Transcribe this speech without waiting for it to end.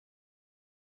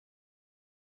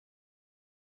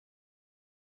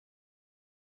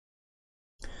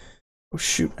Oh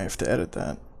shoot, I have to edit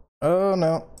that. Oh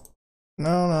no.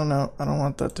 No, no, no. I don't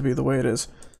want that to be the way it is.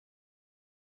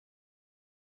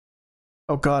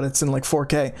 Oh god, it's in like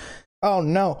 4K. Oh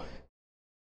no.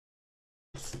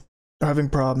 We're having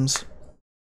problems.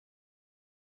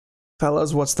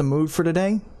 Fellas, what's the mood for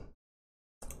today?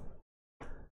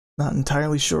 Not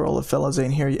entirely sure, all the fellas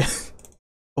ain't here yet.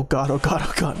 Oh god, oh god,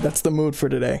 oh god, that's the mood for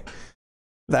today.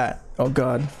 That, oh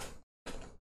god.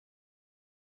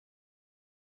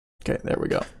 Okay, there we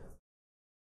go.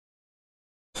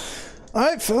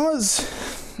 Alright,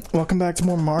 fellas. Welcome back to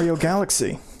more Mario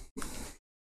Galaxy.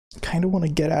 Kinda want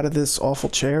to get out of this awful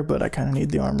chair, but I kinda need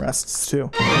the armrests too.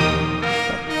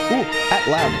 Ooh, that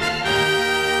loud.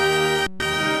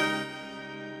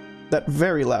 That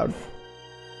very loud.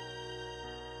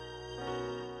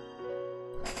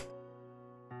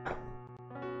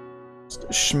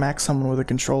 Just smack someone with a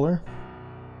controller.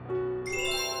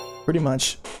 Pretty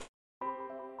much.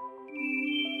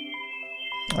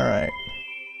 Alright.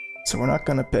 So we're not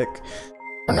gonna pick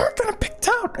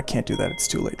Toad! I can't do that, it's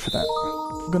too late for that.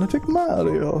 I'm gonna pick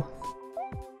Mario.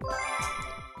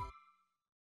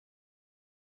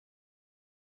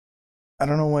 I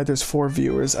don't know why there's 4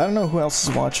 viewers. I don't know who else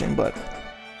is watching, but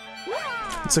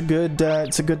it's a good time.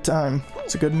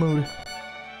 It's a good mood.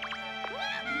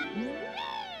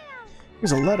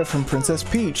 Here's a letter from Princess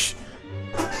Peach.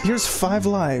 Here's 5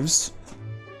 lives.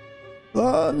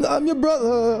 I'm your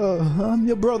brother. I'm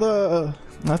your brother.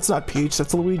 That's not Peach.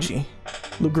 That's Luigi.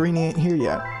 Luigi ain't here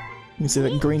yet. You can see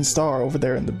that green star over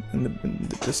there in the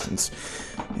distance.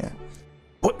 Yeah.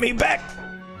 Put me back.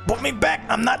 Put me back.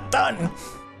 I'm not done.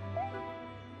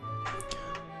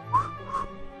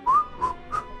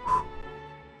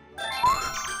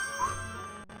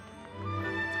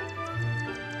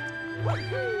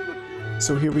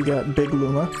 So here we got Big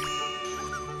Luma.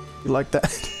 You like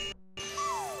that?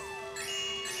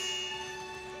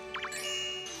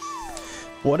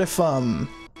 What if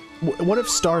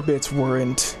Starbits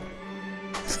weren't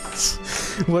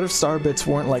what if Starbits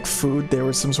weren't like food, they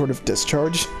were some sort of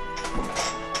discharge?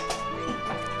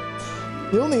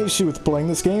 The only issue with playing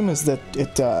this game is that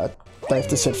I have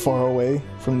to sit far away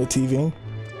from the TV.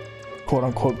 Quote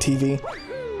unquote TV.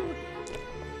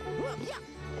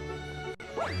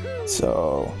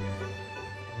 So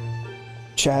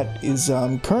chat is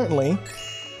currently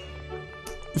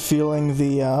feeling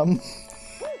the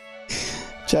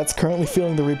chat's currently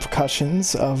feeling the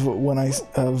repercussions of my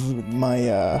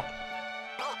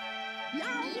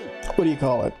what do you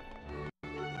call it?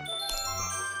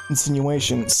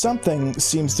 Insinuation. Something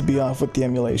seems to be off with the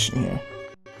emulation here.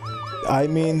 I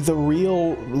mean the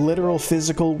real, literal,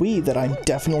 physical Wii that I'm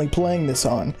definitely playing this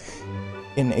on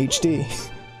in HD.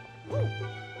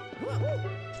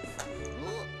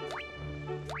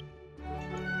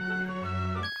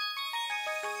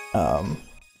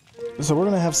 So we're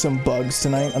gonna have some bugs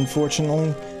tonight,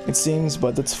 unfortunately, it seems,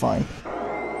 but that's fine.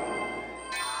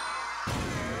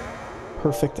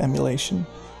 Perfect emulation.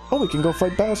 Oh, we can go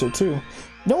fight Bowser, too. You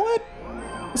know what?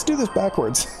 Let's do this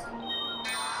backwards.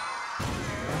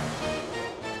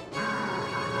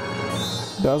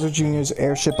 Bowser Jr.'s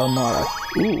Airship Armada.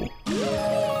 Ooh.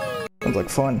 Sounds like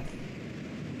fun.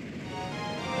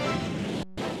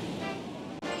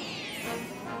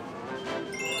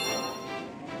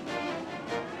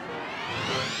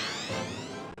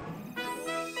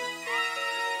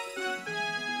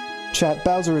 Chat,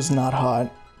 Bowser is not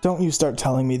hot. Don't you start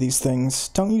telling me these things.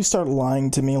 Don't you start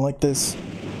lying to me like this.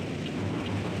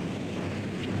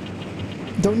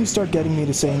 Don't you start getting me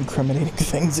to say incriminating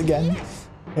things again.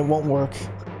 It won't work.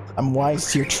 I'm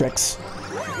wise to your tricks.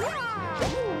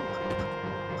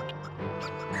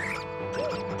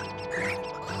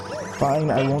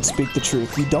 Fine, I won't speak the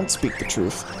truth. You don't speak the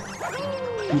truth.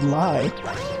 You lie.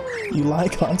 You lie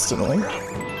constantly.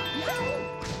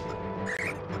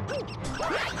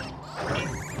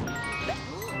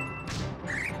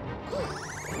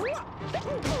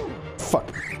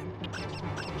 Fuck.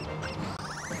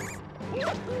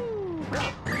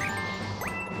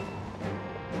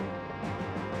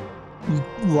 You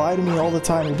lie to me all the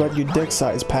time about your dick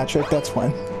size, Patrick. That's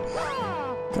when.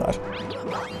 God.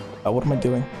 What am I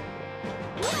doing?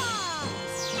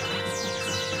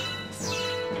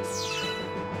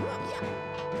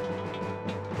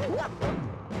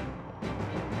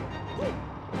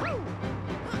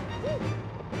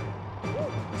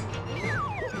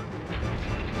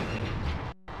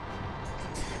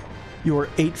 You're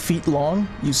 8 feet long?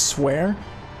 You swear?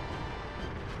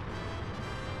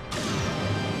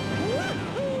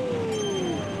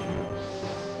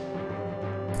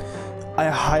 I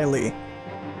highly,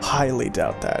 highly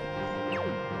doubt that.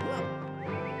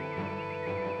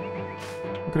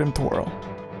 Look at him twirl.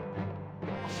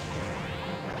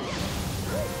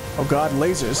 Oh god,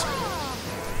 lasers.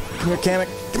 Come here, Kamek.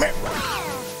 Come here.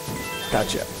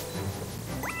 Gotcha.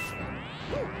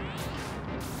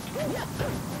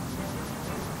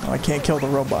 Oh, I can't kill the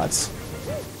robots.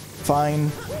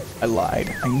 Fine. I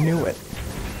lied. I knew it.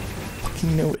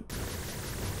 Fucking knew it.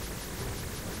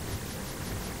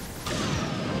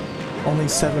 Only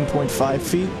 7.5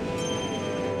 feet?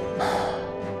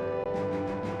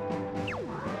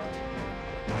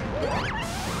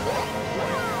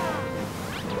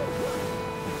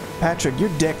 Patrick, your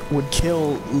dick would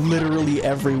kill literally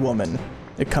every woman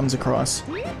it comes across.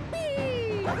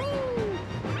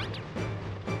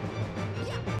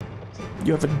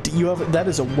 That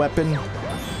is a weapon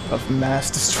of mass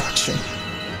destruction.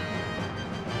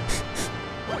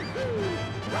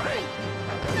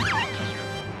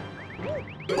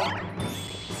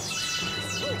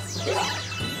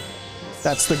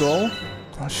 That's the goal?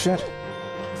 Oh shit.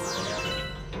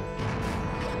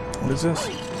 What is this?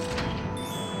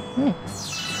 Hmm.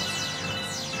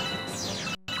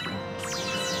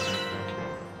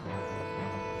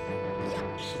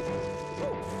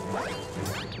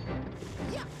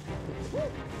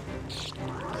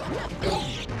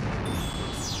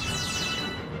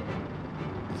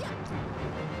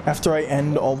 After I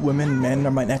end, all women, men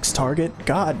are my next target?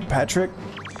 God, Patrick.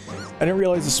 I didn't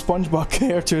realize the SpongeBob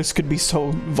characters could be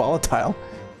so volatile.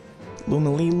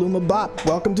 Luma Lee, Luma Bop,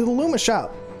 welcome to the Luma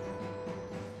shop.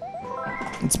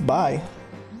 It's bye.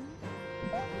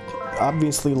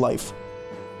 Obviously life.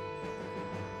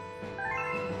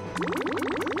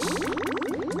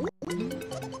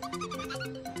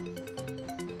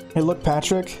 Hey look,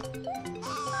 Patrick.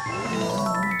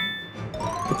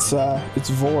 It's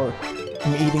Vor.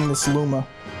 I'm eating this Luma.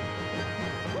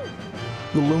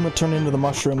 The Luma turned into the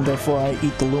mushroom, therefore I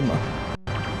eat the Luma.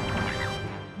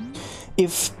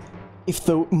 If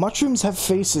the mushrooms have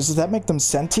faces, does that make them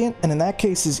sentient? And in that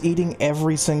case, is eating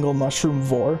every single mushroom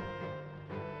Vor?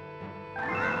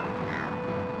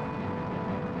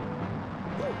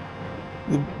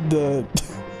 The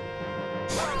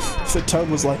toad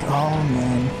was like, oh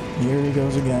man, here he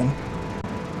goes again.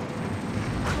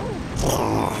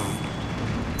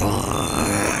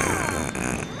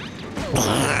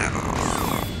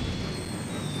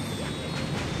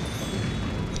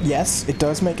 Yes, it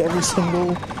does make every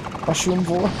single mushroom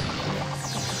Vor.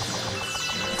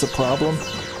 It's a problem.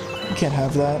 You can't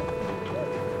have that.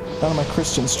 Not on my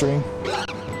Christian stream.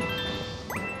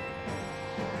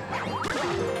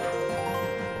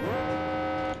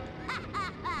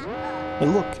 Hey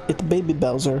look, it's Baby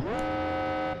Bowser.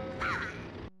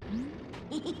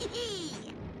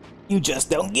 You just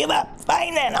don't give up.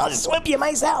 Fine then, I'll just whip you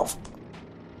myself.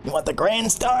 You want the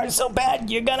grand stars so bad,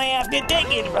 you're gonna have to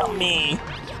take it from me.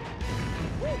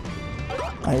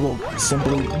 I will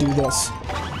simply do this.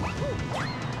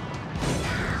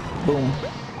 Boom.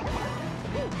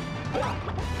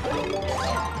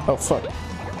 Oh, fuck.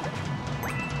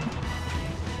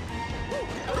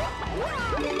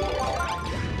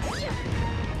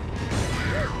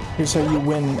 Here's how you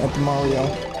win at the Mario.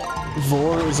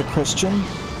 Vor is a Christian.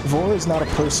 Vor is not a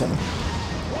person.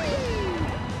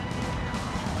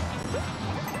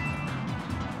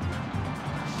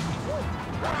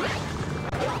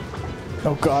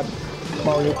 Oh god.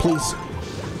 Mario, please.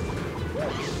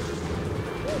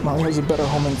 Mario has a better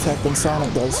homing tech than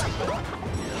Sonic does.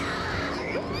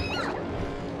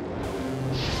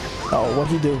 Oh,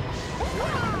 what'd he do?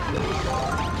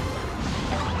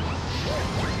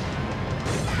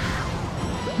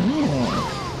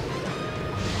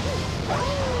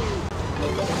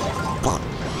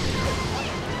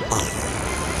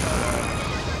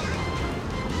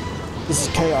 This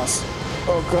is chaos.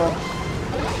 Oh god.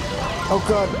 Oh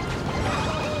god.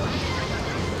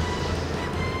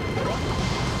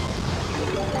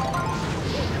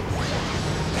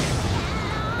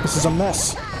 This is a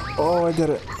mess. Oh, I did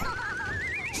it.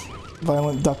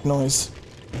 Violent duck noise.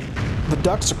 The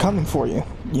ducks are coming for you.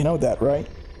 You know that, right?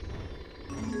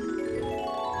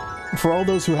 For all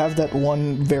those who have that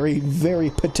one very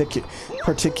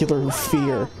particular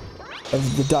fear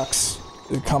of the ducks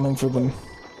coming for them.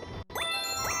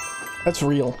 That's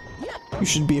real. You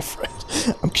should be afraid.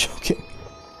 I'm joking.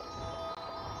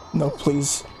 No,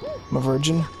 please. I'm a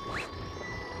virgin.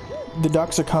 The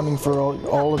ducks are coming for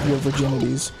all of your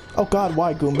virginities. Oh god,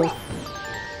 why, Goomba?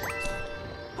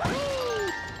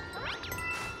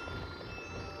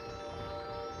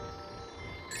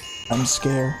 I'm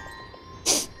scared.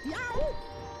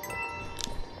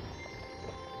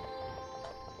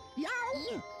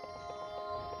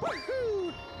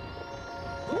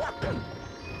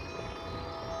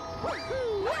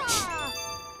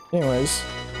 Anyways,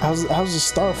 how's the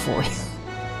star for you?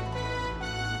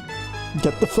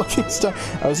 Get the fucking star.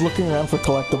 I was looking around for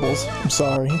collectibles. I'm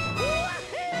sorry.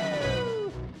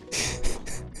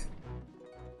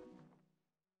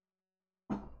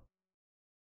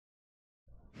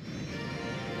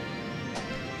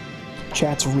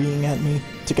 Chat's reeing at me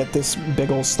to get this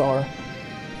big ol' star.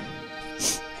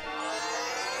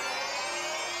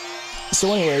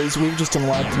 So anyways, we've just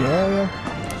unlocked the area.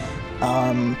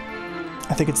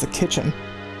 I think it's the kitchen.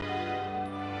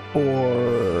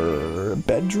 Or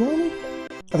bedroom?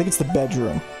 I think it's the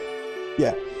bedroom.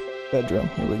 Yeah, bedroom.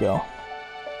 Here we go.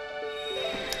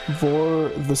 Vor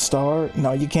the star?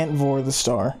 No, you can't vor the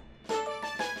star.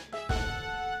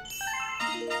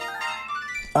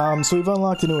 So we've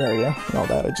unlocked a new area and all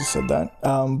that. I just said that.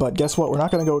 But guess what? We're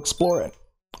not gonna go explore it.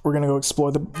 We're gonna go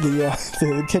explore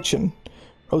the kitchen.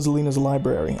 Rosalina's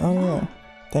library. Oh yeah.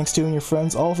 Thanks to you and your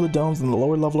friends, all of the domes in the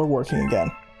lower level are working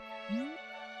again.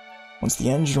 Once the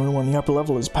engine room on the upper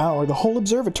level is powered, the whole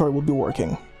observatory will be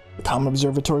working. The common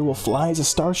observatory will fly as a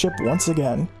starship once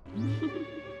again. And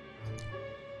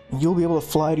you'll be able to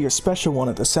fly to your special one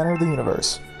at the center of the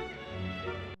universe.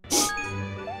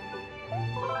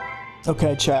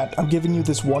 Okay, chat, I'm giving you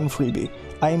this one freebie.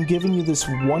 I am giving you this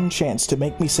one chance to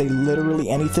make me say literally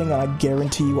anything, and I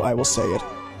guarantee you I will say it.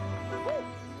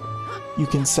 You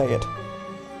can say it.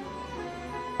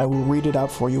 I will read it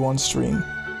out for you on stream.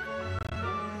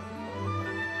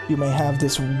 You may have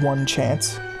this one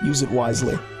chance. Use it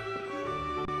wisely.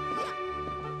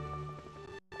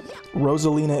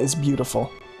 Rosalina is beautiful.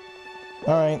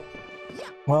 Alright.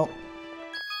 Well,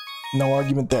 no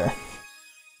argument there.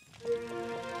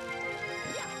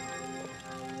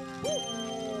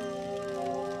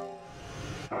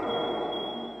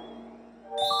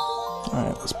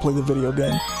 Alright, let's play the video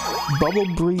game. Bubble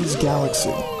Breeze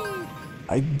Galaxy.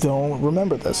 I don't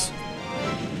remember this.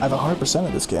 I have 100%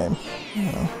 of this game.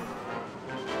 Yeah.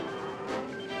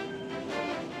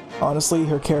 Honestly,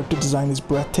 her character design is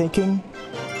breathtaking,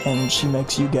 and she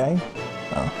makes you gay.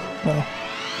 Oh, no.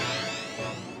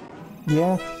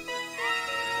 Yeah.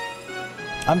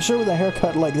 I'm sure with a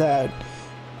haircut like that,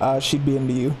 she'd be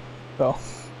into you. Oh.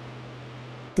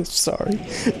 Sorry.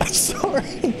 I'm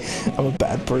sorry. I'm a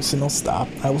bad person. I'll stop.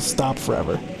 I will stop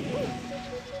forever.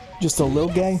 Just a little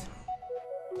gay?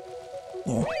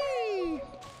 Yeah.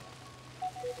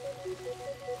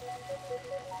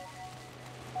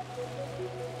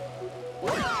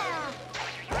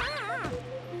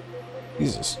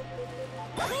 Jesus.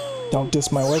 Don't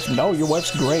diss my wife. No, your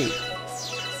wife's great.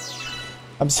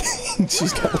 I'm saying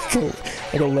she's got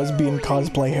like a lesbian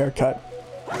cosplay haircut.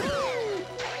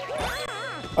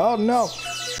 Oh no!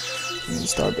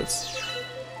 Starbits.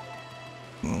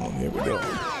 Here we go.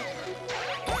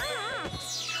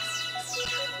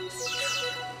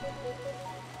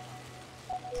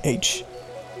 H.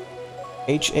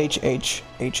 H, H, H,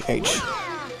 H, H.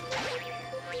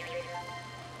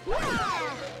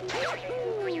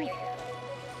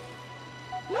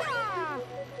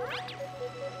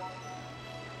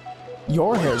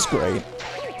 Your hair's great.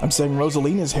 I'm saying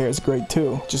Rosalina's hair is great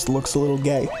too. Just looks a little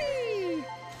gay.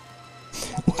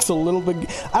 Looks a little bit...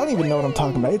 I don't even know what I'm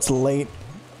talking about. It's late.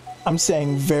 I'm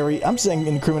saying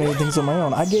incriminating things on my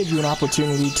own. I gave you an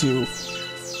opportunity to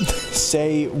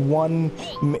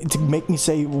make me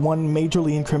say one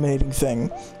majorly incriminating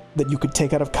thing that you could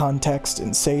take out of context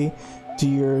and say to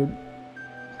your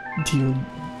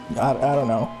I don't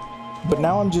know. But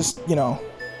now I'm just, you know,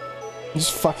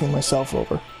 just fucking myself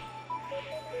over.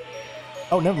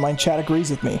 Oh, never mind. Chat agrees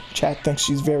with me. Chat thinks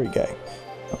she's very gay.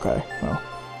 Okay, well.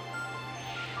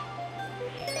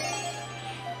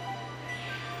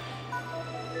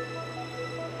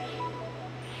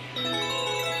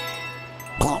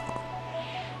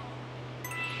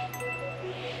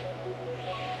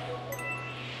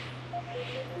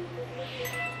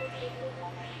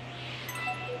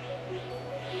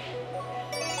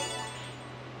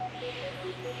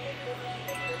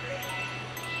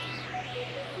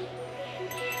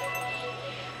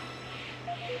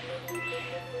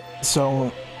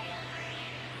 So,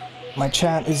 my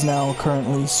chat is now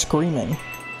currently screaming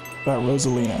about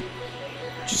Rosalina.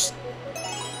 Just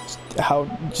how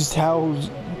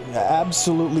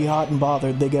absolutely hot and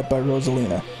bothered they get by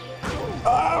Rosalina.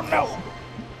 Oh no!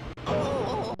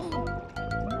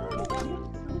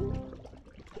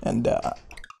 And I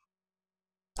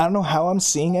don't know how I'm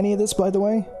seeing any of this, by the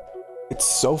way. It's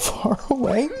so far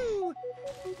away.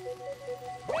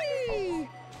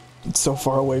 It's so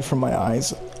far away from my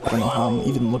eyes. I don't know how I'm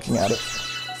even looking at it.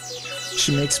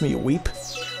 She makes me weep.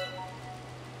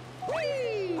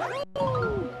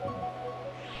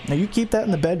 Now you keep that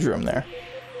in the bedroom there.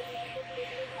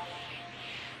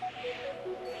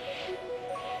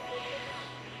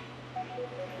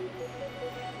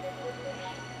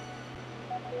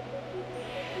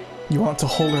 You want to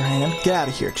hold her hand? Get out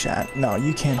of here, chat. No,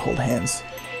 you can't hold hands.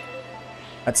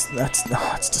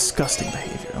 That's disgusting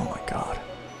behavior. Oh my god.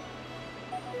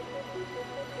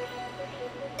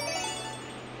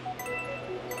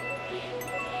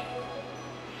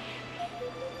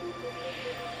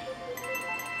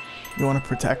 You want to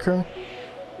protect her?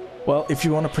 Well, if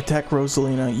you want to protect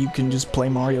Rosalina, you can just play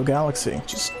Mario Galaxy.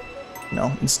 Just, you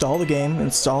know, install the game,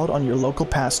 install it on your local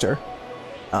pastor,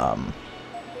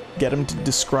 get him to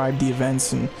describe the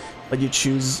events and let you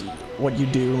choose what you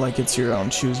do like it's your own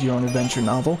choose your own adventure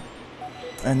novel.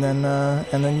 And then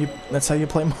that's how you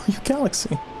play Mario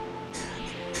Galaxy.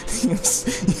 You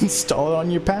install it on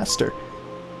your pastor.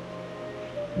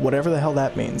 Whatever the hell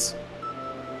that means.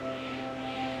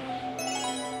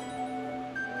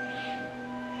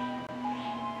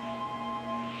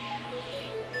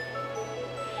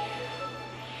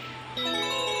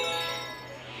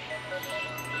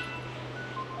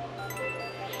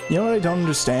 You know what I don't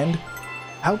understand?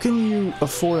 How can you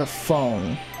afford a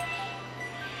phone,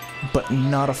 but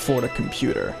not afford a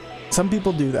computer? Some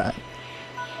people do that.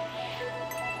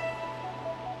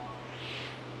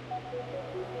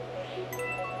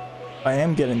 I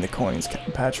am getting the coins,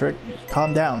 Patrick.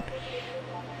 Calm down.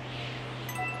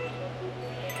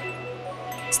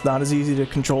 It's not as easy to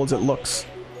control as it looks.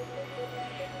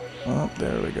 Oh,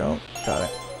 there we go. Got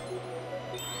it.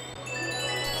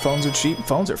 Phones are cheap.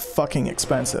 Phones are fucking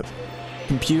expensive.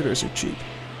 Computers are cheap.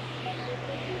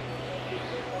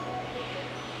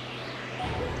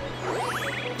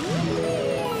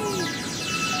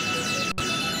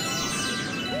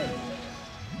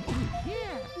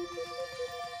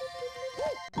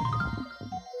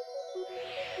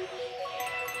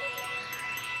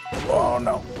 Oh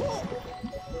no.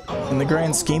 In the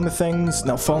grand scheme of things,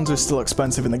 no, phones are still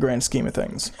expensive in the grand scheme of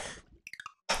things.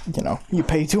 You know, you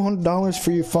pay $200 for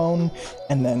your phone,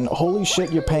 and then, holy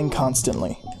shit, you're paying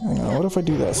constantly. Hang on, what if I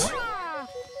do this?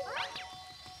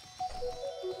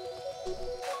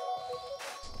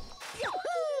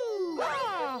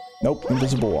 Nope,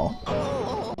 invisible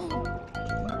wall.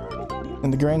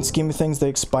 In the grand scheme of things, they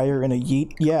expire in a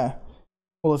yeet? Yeah.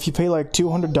 Well, if you pay like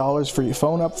 $200 for your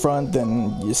phone up front,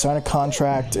 then you sign a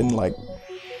contract and like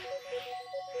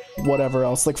whatever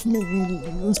else. Like,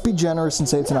 let's be generous and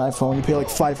say it's an iPhone. You pay like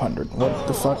 $500. What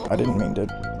the fuck? I didn't mean to.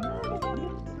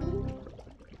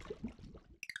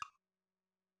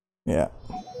 Yeah.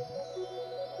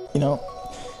 You know,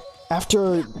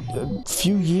 after a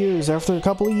few years, after a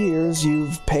couple of years,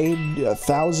 you've paid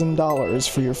 $1,000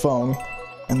 for your phone,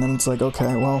 and then it's like,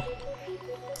 okay, well,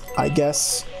 I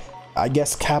guess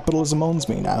capitalism owns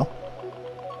me now.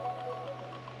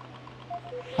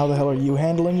 How the hell are you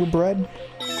handling your bread?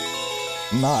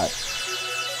 Not.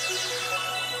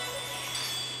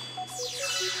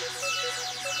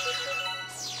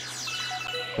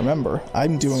 Remember,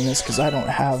 I'm doing this because I don't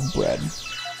have bread.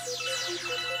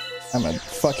 I'm a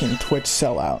fucking Twitch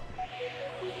sellout.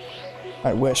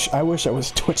 I wish I was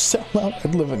a Twitch sellout.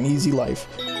 I'd live an easy life.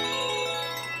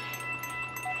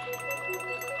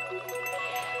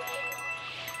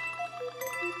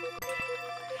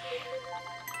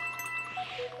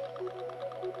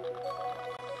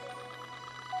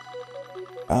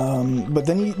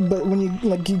 But when you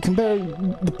like you compare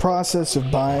the process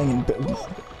of buying and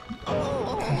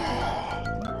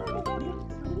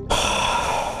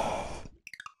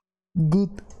good,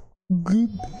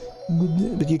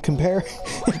 but you compare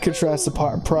and contrast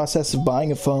the process of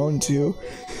buying a phone to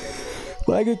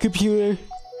like a computer.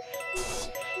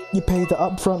 You pay the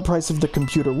upfront price of the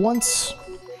computer once,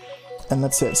 and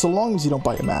that's it. So long as you don't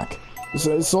buy a Mac,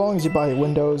 so long as you buy a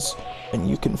Windows and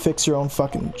you can fix your own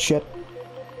fucking shit,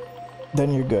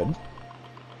 then you're good.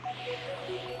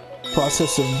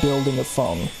 Process of building a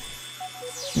phone.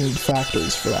 You need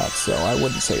factories for that, so I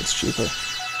wouldn't say it's cheaper.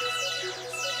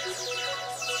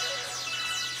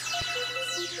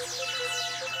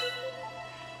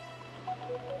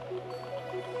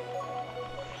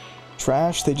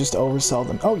 Trash, they just oversell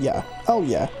them. Oh yeah, oh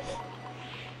yeah.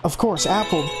 Of course,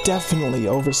 Apple definitely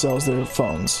oversells their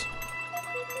phones.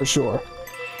 For sure.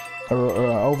 Or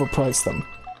overprice them.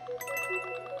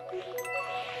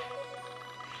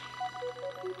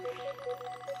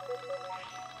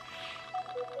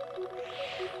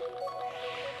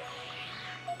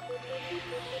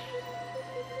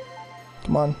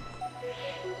 Come on.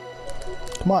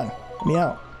 Come on, let me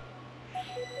out.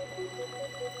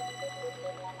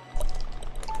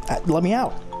 Let me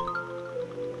out.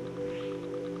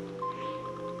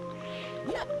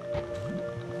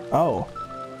 Oh.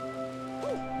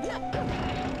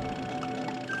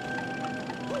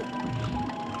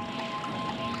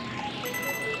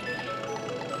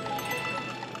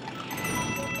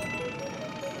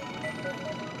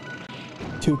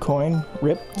 2 coin.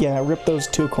 Rip? Yeah, rip those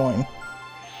 2 coin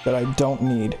that I don't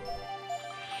need.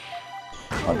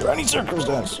 Under any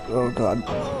circumstance. Oh god.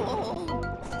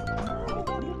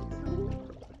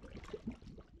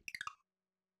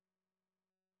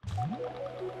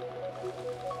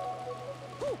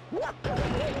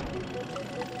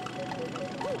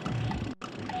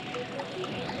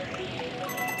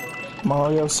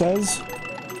 Mario says.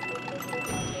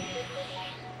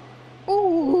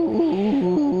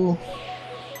 Ooh.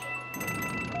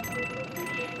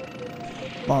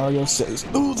 Mario says,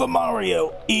 do the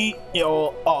Mario, eat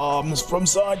your arms from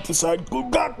side to side.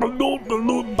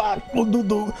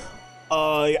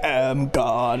 I am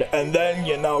God. And then,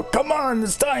 you know, come on,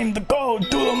 it's time to go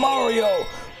to the Mario.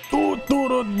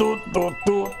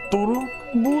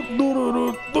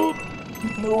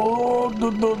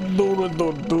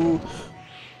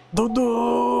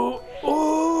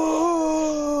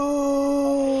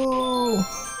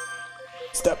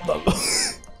 Step number.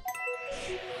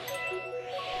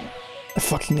 I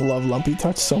fucking love Lumpy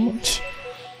Touch so much.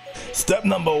 Step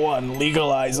number 1,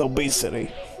 legalize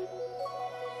obesity.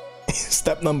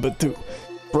 Step number 2,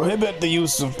 prohibit the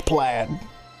use of plaid.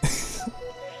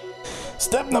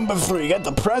 Step number 3, get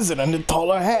the president a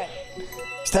taller hat.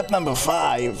 Step number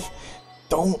 5,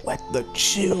 don't let the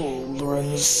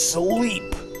children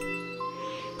sleep.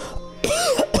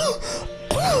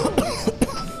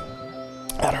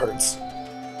 That hurts.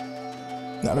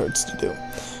 That hurts to do.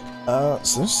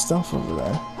 So there's stuff over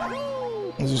there.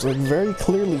 There's like very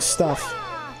clearly stuff.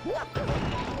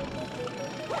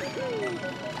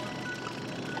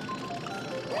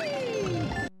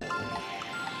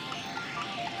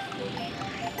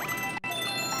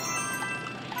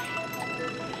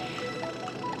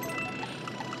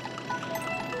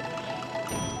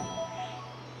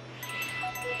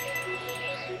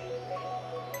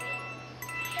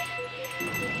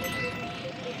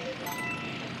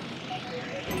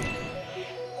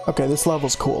 Okay, this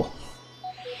level's cool.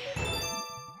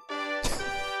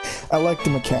 I like the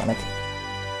mechanic.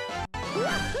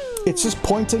 It's just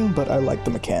pointing, but I like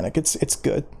the mechanic. It's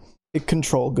good. It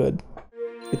control good.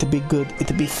 It to be good. It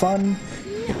to be fun.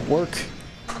 It work.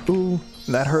 Ooh,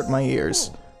 that hurt my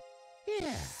ears.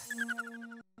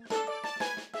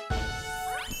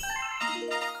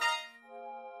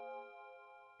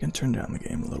 Can turn down the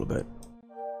game a little bit.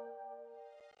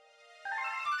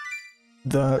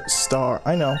 The star.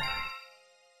 I know.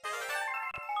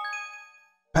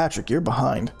 Patrick, you're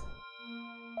behind.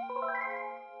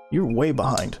 You're way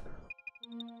behind.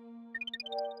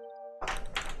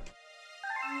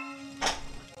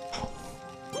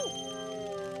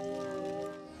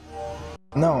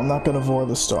 No, I'm not gonna vor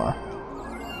the star.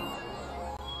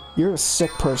 You're a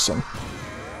sick person.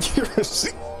 You're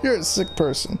a sick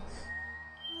person.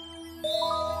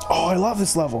 Oh, I love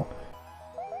this level.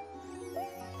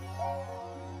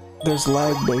 There's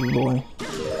lag, baby boy.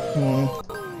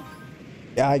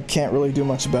 Yeah, I can't really do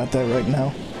much about that right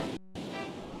now.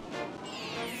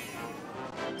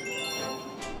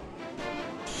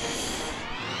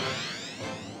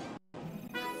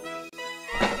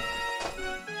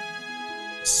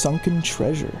 Sunken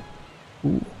treasure.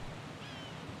 Ooh.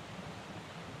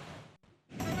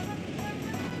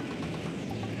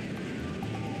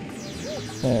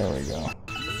 There we go.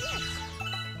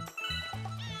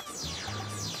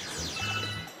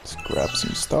 Let's grab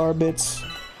some star bits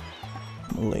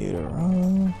later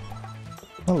on.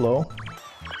 Hello.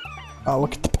 Oh,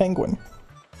 look at the penguin.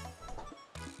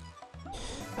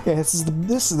 Yeah, this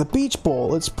is the beach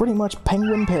bowl. It's pretty much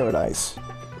penguin paradise.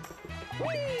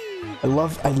 I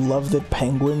love that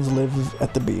penguins live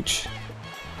at the beach.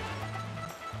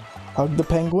 Hug the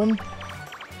penguin.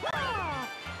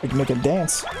 We can make it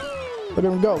dance. Look at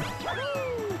him go.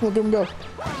 Look at him go.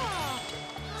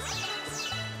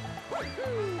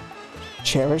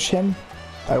 Cherish him?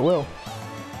 I will.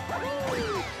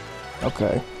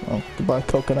 Okay. Well, goodbye,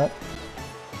 coconut.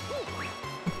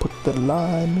 Put the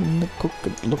lime in the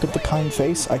coconut. Look at the kind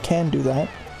face. I can do that.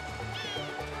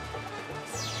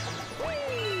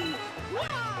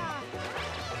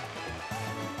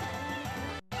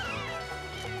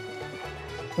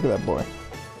 Look at that boy.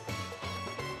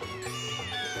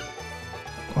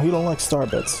 Oh, he don't like star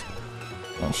bits.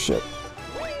 Oh shit.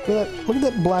 Look at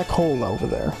that black hole over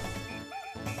there.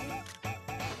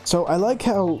 So I like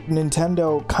how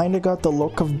Nintendo kinda got the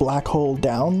look of black hole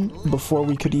down before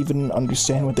we could even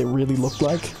understand what they really looked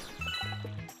like.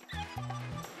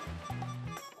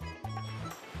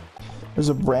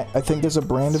 I think there's a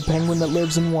brand of penguin that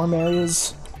lives in warm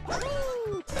areas.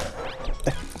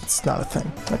 It's not a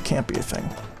thing. That can't be a thing.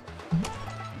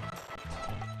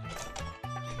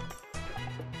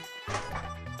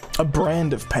 A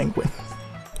brand of penguin.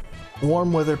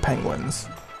 Warm weather penguins.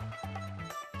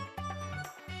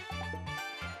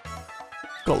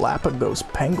 Galapagos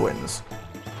penguins.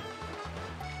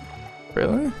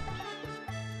 Really?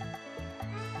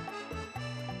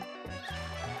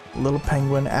 Little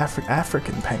penguin,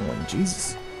 African penguin,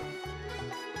 Jesus.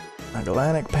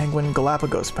 Atlantic penguin,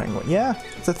 Galapagos penguin. Yeah,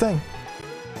 it's a thing.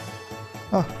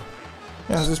 Oh.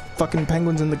 Yeah, there's just fucking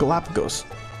penguins in the Galapagos.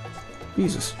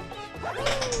 Jesus.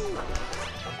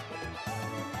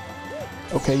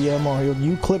 Okay, yeah, Mario,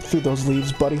 you clip through those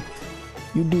leaves, buddy.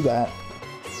 You do that.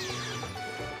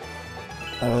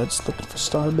 It's looking for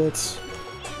star bits.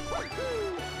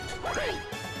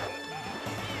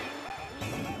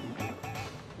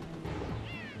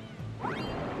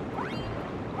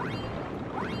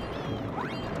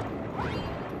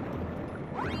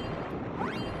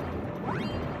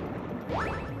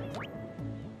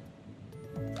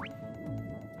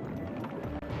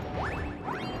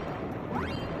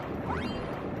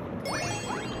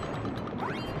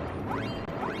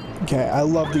 Okay, I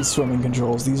love these swimming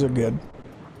controls. These are good.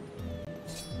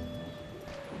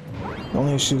 The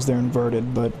only issue is they're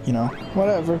inverted, but, you know,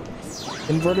 whatever.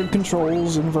 Inverted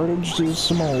controls, inverted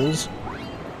simoles.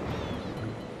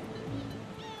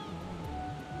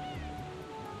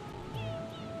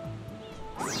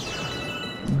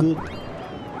 Good.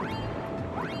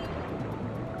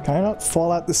 Can I not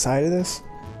fall out the side of this?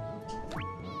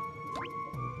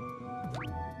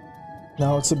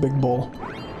 No, it's a big bowl.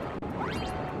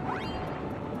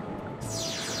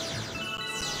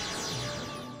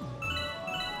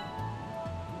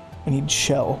 I need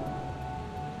Shell.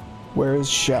 Where is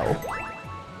Shell?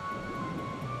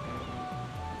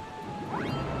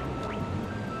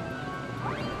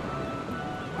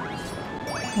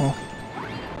 Oh.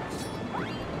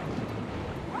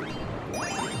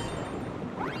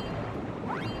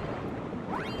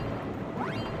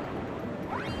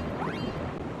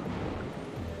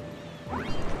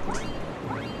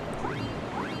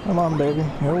 Come on, baby.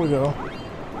 Here we go.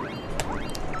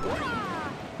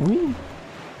 Whee!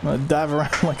 I'm gonna dive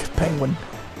around like a penguin.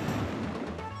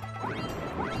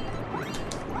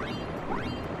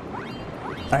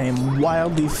 I am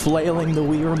wildly flailing the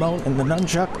Wii remote and the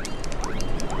nunchuck.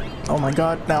 Oh my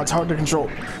god, now it's hard to control.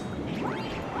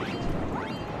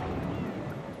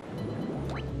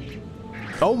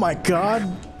 Oh my god!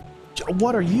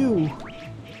 What are you?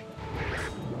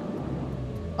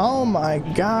 Oh my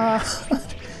god!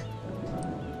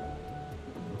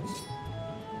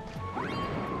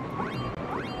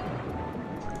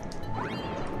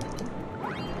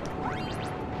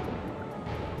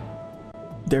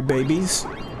 They're babies?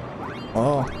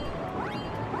 Oh.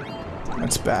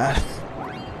 That's bad.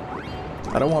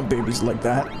 I don't want babies like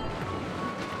that.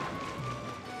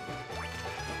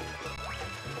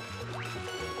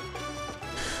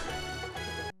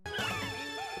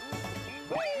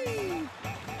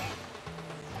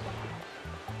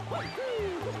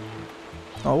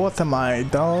 Oh, what am I,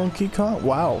 Donkey Kong?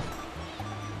 Wow.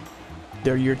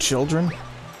 They're your children?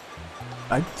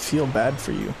 I feel bad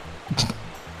for you.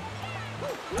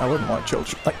 I wouldn't want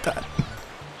children like that.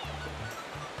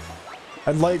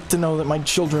 I'd like to know that my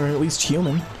children are at least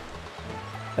human.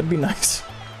 That'd be nice.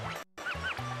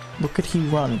 Look at he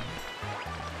run.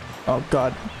 Oh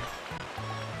god.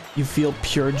 You feel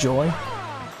pure joy?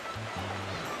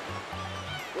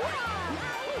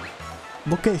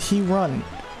 Look at he run.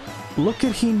 Look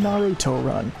at he Naruto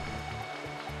run.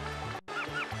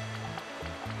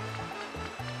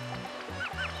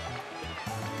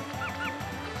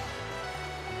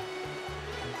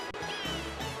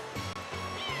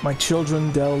 My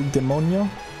children del demonio?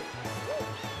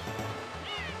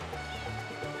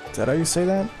 Is that how you say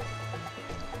that?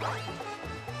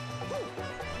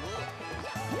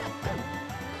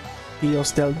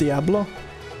 Hijos del diablo?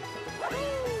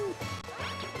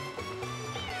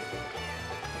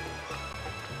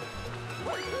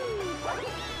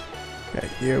 Okay,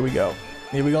 here we go.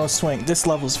 Here we go, swing. This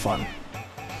level's fun.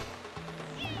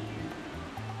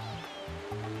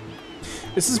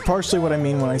 This is partially what I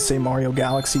mean when I say Mario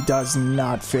Galaxy does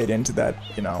not fit into that,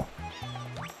 you know.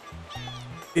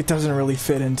 It doesn't really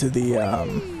fit into the,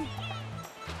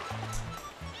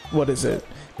 what is it?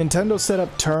 Nintendo set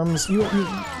up terms,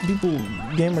 people,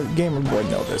 Gamer Boy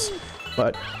know this,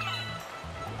 but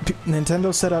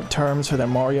Nintendo set up terms for their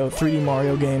 3D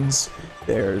Mario games.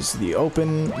 There's the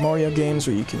open Mario games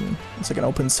where you can, it's like an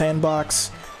open sandbox.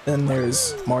 Then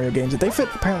there's Mario games that they fit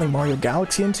apparently Mario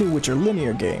Galaxy into, which are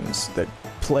linear games that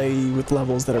play with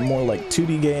levels that are more like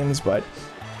 2D games, but,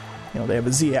 you know, they have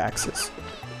a Z-axis.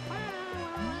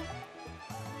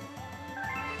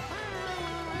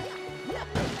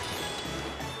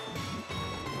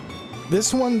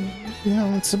 This one, you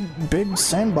know, it's a big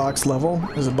sandbox level.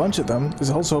 There's a bunch of them. There's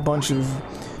also a bunch of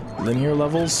linear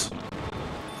levels.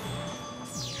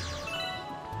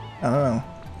 I don't know.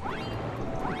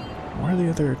 Where are the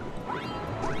other...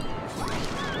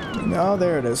 Oh,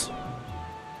 there it is.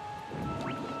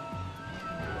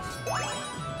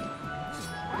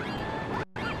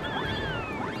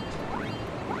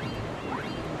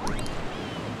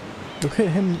 Look at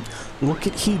him. Look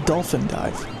at he dolphin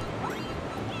dive.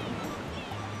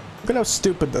 Look at how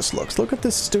stupid this looks. Look at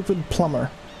this stupid plumber.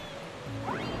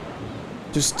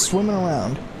 Just swimming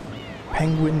around.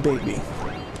 Penguin baby.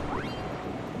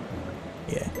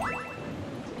 Yeah.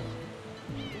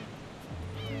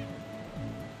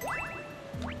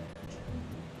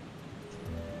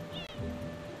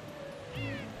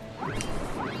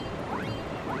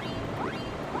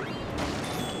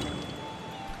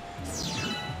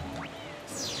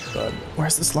 But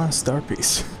where's this last star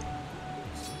piece?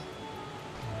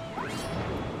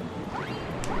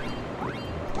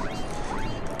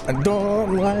 I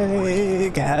don't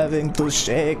like having to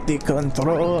shake the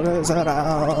controllers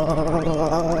around.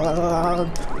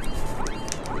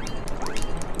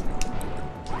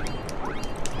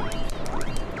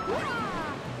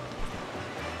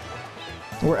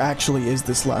 Where actually is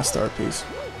this last star piece?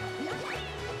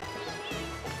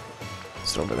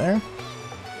 Is it over there?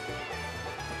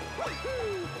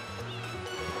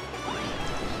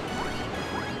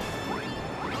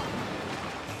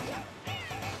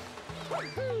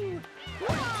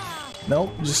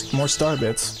 Nope, just more star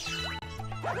bits.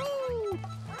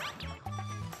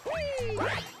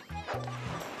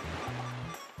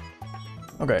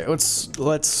 Okay, let's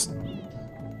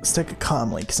take it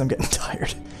calmly, because I'm getting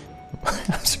tired.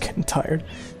 I'm just getting tired.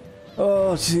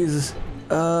 Oh, Jesus.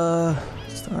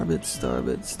 Starbit,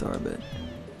 starbit, starbit.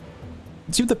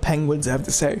 Let's see what the penguins have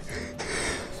to say.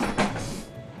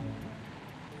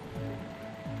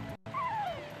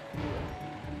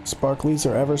 Sparklies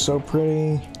are ever so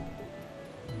pretty.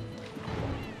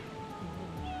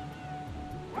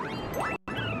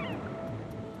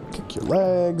 Kick your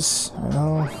legs, I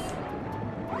know.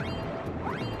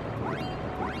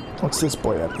 What's this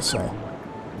boy have to say?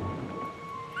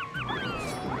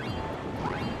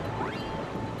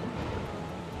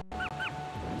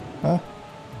 Huh?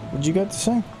 What'd you got to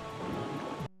say?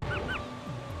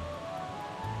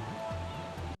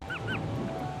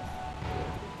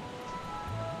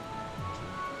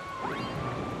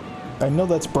 I know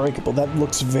that's breakable. That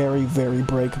looks very, very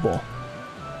breakable.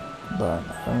 But,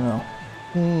 I don't know.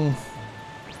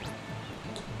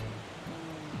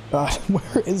 God,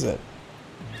 where is it?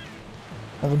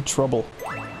 I'm having trouble.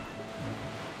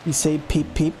 You say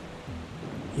peep peep?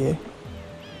 Yeah.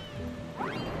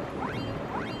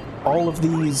 All of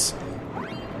these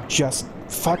just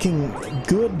fucking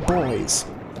good boys.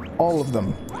 All of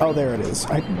them. Oh, there it is.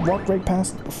 I walked right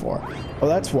past it before. Oh,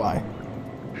 that's why.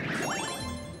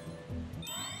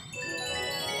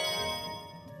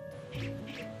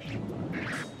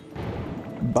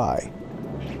 Bye.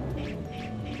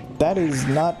 That is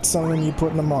not something you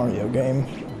put in a Mario game.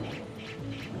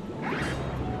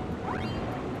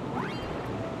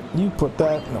 You put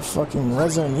that in a fucking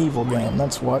Resident Evil game,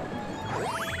 that's what.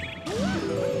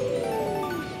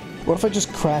 What if I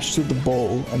just crash through the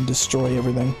bowl and destroy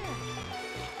everything?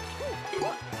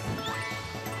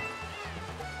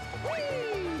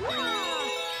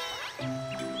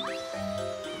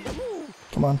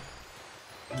 Come on.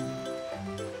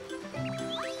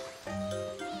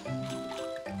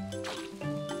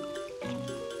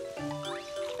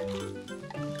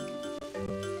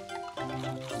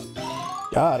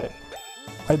 Got it.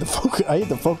 I had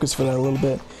to focus for that a little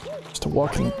bit, just to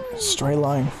walk in a straight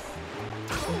line.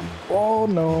 Oh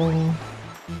no!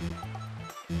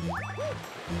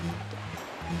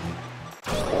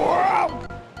 Wow!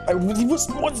 I really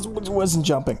wasn't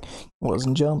jumping.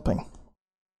 Wasn't jumping.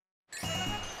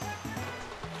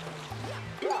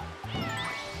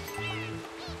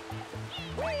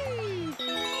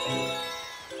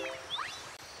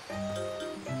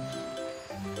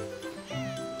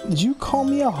 Did you call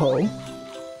me a hoe?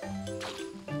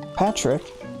 Patrick,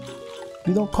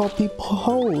 you don't call people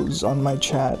hoes on my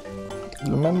chat.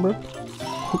 Remember?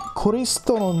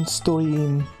 Christon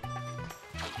stream.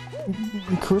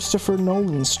 Christopher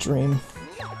Nolan stream.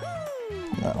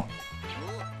 No.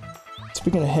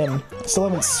 Speaking of him, I still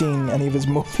haven't seen any of his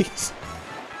movies.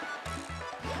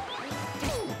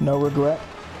 No regret.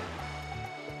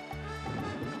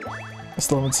 I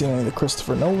still haven't seen any of the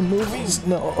Christopher Nolan movies.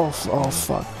 No, oh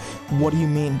fuck. What do you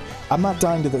mean? I'm not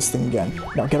dying to this thing again.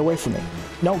 No, get away from me.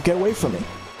 No, get away from me.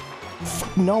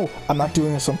 No, I'm not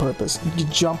doing this on purpose. You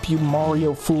jump, you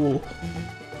Mario fool.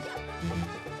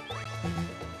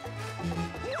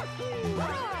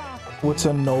 What's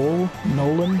a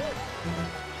Nolan?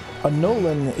 A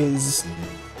Nolan is...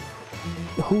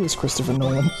 Who is Christopher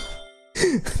Nolan?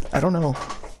 I don't know.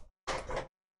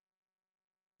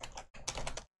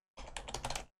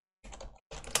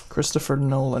 Christopher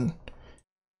Nolan.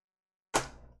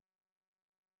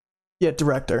 Yeah,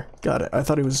 director. Got it. I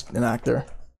thought he was an actor.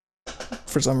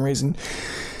 For some reason.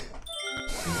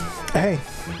 Hey.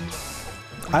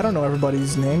 I don't know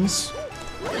everybody's names.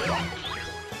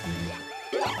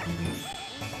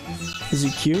 Is he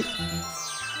cute?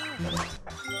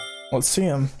 Let's see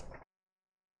him.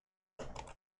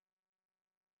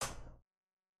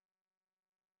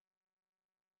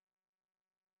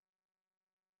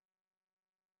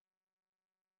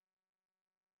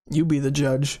 You be the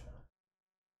judge.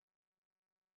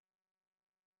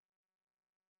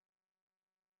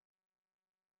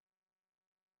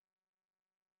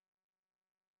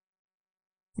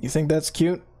 You think that's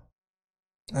cute?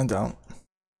 I don't.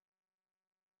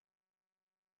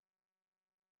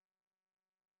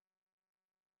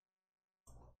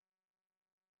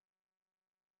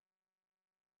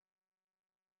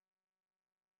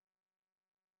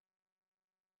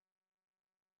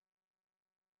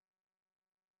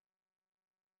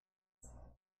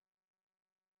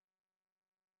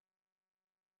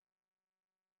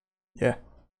 Yeah.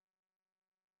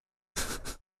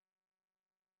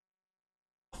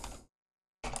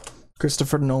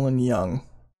 Christopher Nolan Young.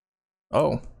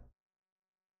 Oh.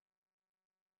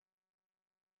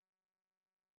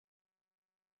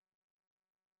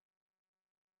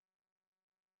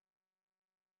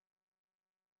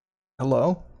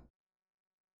 Hello?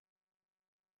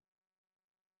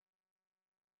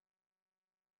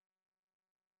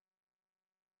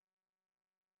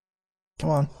 Come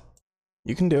on.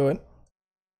 You can do it.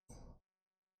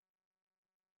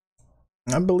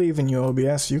 I believe in you,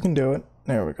 OBS. You can do it.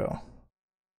 There we go.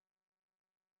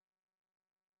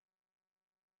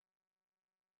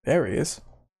 There he is.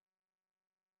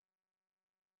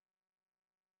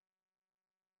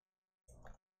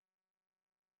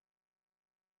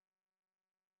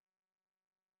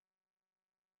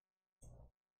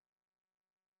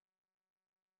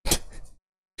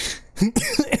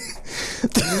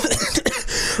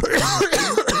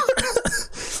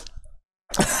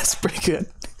 That's pretty good.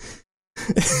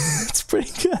 It's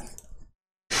pretty good.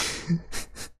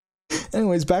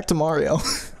 Anyways, back to Mario.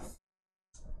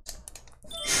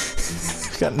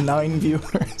 We got 9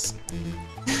 viewers.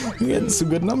 We're getting some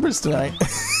good numbers tonight.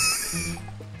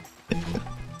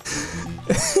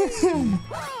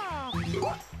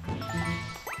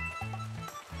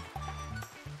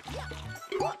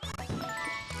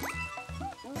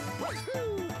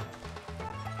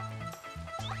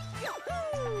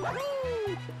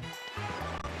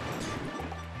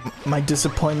 My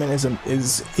disappointment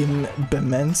is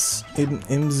immense.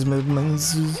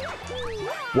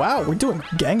 Wow, we're doing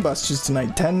gangbusters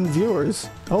tonight. 10 viewers.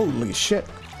 Holy shit.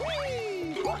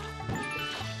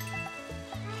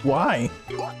 Why?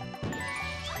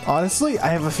 Honestly, I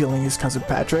have a feeling it's because of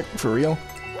Patrick, for real.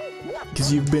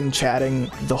 Because you've been chatting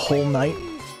the whole night.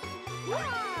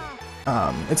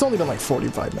 It's only been like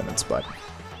 45 minutes, but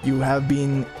you have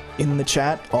been in the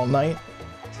chat all night.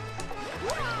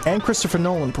 And Christopher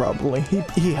Nolan probably.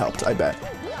 He helped, I bet.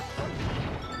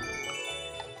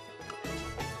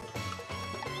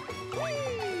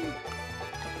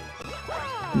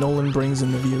 Nolan brings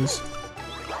in the views.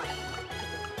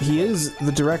 He is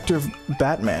the director of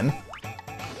Batman.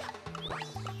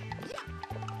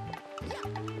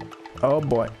 Oh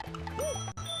boy.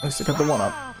 At least I got the one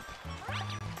up.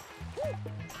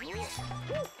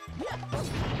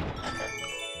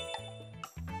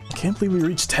 I can't believe we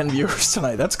reached 10 viewers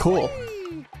tonight. That's cool.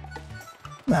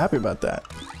 I'm happy about that.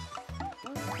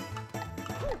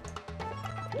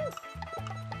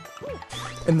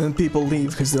 And then people leave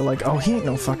because they're like, oh, he ain't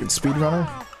no fucking speedrunner.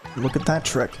 Look at that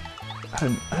trick.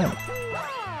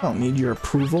 I don't need your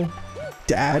approval,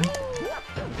 Dad.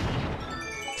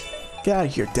 Get out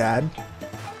of here, Dad.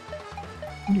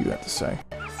 What do you have to say?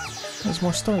 There's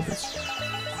more starters.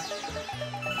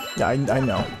 Yeah, I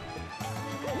know.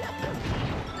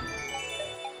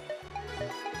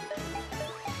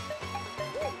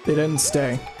 They didn't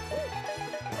stay.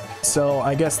 So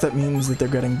I guess that means that they're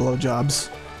getting blowjobs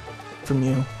from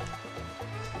you.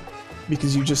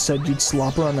 Because you just said you'd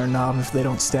slobber on their knob if they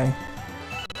don't stay.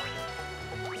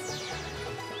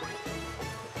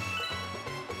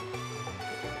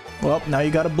 Well, now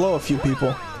you gotta blow a few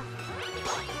people.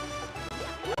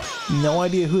 No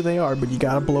idea who they are, but you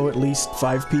gotta blow at least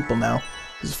 5 people now.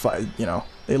 'Cause 5, you know,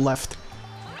 they left.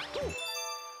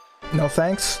 No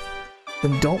thanks?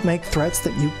 Then don't make threats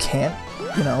that you can't,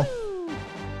 you know,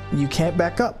 you can't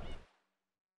back up.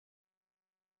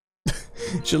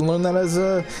 Should learn that as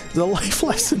a life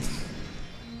lesson.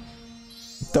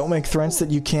 Don't make threats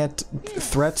that you can't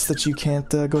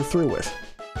go through with.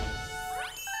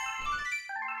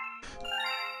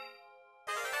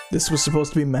 This was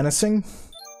supposed to be menacing.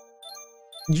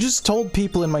 You just told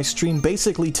people in my stream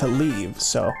basically to leave,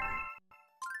 so.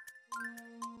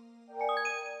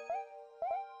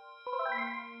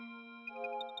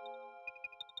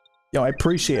 Yo, I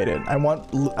appreciate it. I want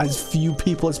as few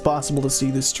people as possible to see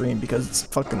this stream because it's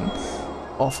fucking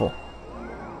awful.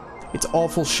 It's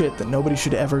awful shit that nobody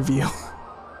should ever view.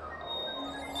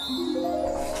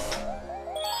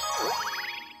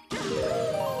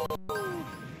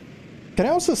 Can I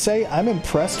also say I'm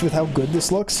impressed with how good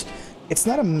this looks? It's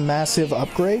not a massive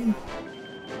upgrade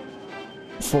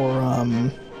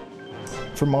for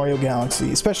Mario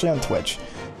Galaxy, especially on Twitch.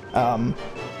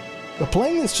 But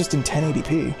playing this just in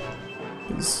 1080p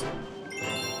is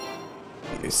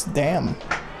damn.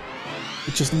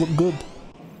 It just looked good.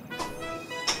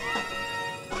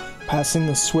 Passing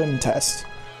the swim test.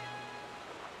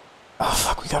 Oh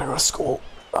fuck, we gotta go to school.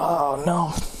 Oh no.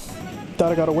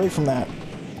 Thought I got away from that.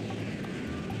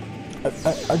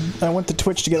 I went to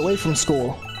Twitch to get away from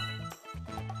school.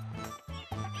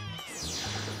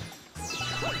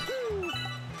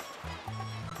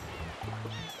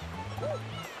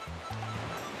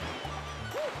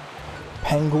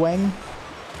 Penguin.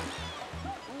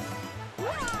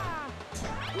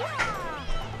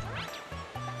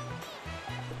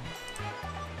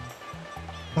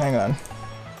 Hang on.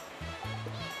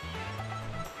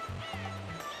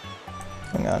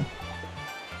 Hang on.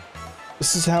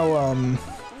 This is how,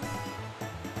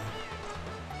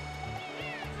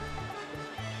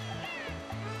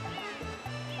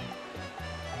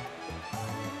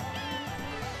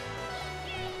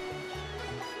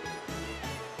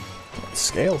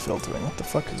 scale filtering, what the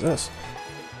fuck is this?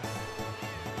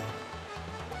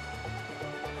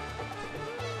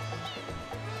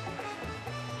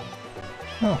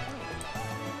 Oh.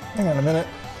 Hang on a minute.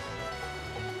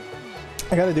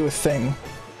 I gotta do a thing.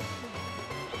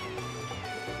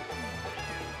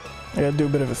 I gotta do a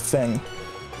bit of a thing.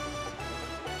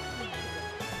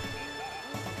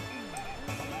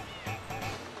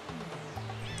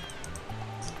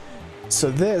 So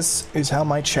this is how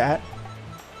my chat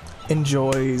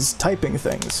enjoys typing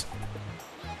things.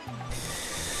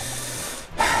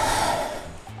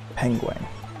 Penguin.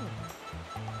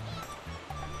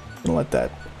 Gonna let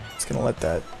that. It's gonna let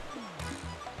that.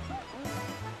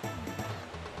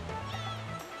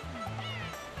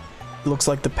 Looks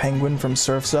like the penguin from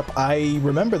Surf's Up. I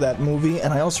remember that movie,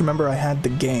 and I also remember I had the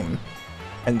game.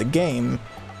 And the game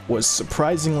was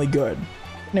surprisingly good.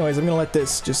 Anyways, I'm gonna let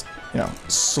this just, you know,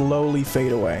 slowly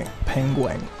fade away.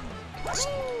 Penguin.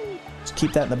 Just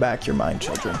keep that in the back of your mind,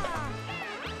 children.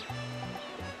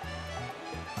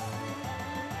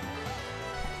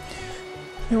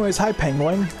 Anyways, hi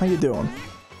Penguin. How you doing?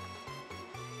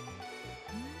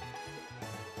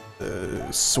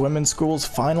 Swimming school's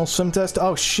final swim test?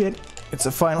 Oh shit, it's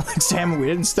a final exam we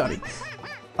didn't study.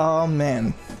 Oh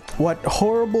man, what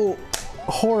horrible,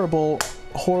 horrible,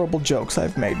 horrible jokes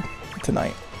I've made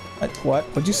tonight. What?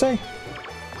 What'd you say?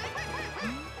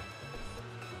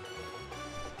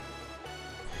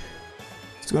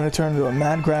 It's going to turn into a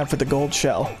mad grab for the gold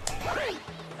shell.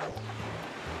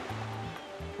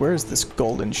 Where is this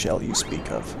golden shell you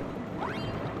speak of?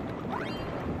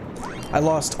 I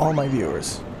lost all my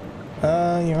viewers. You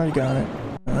already got it.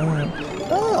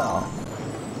 Oh!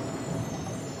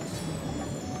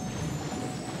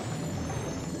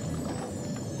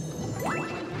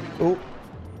 Oh.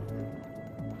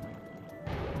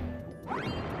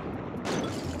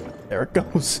 There it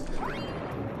goes.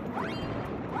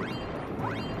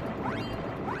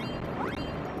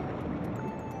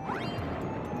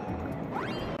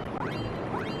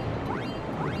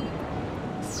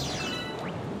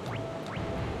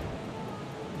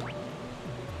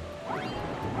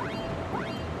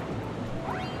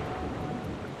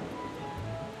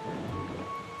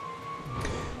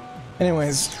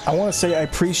 Anyways, I want to say I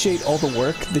appreciate all the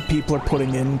work that people are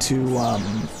putting into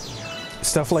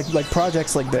stuff like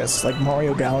projects like this, like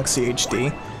Mario Galaxy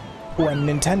HD, when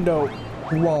Nintendo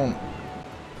won't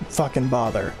fucking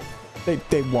bother.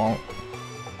 They won't.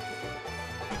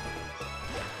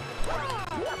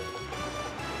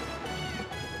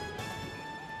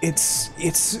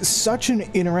 It's such an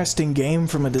interesting game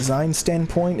from a design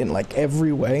standpoint in like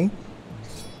every way.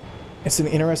 It's an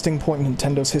interesting point in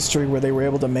Nintendo's history where they were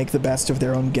able to make the best of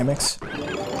their own gimmicks.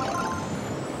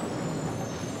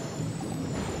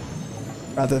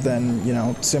 Rather than, you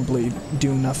know, simply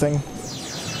do nothing.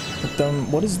 But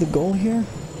then, what is the goal here?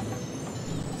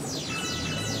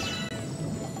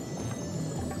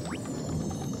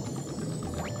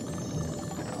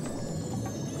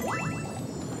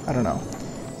 I don't know.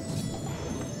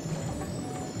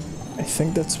 I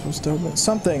think that's supposed to open.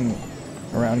 Something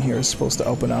around here is supposed to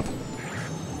open up.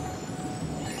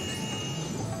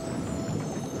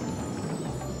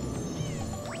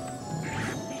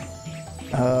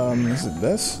 Is it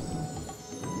this?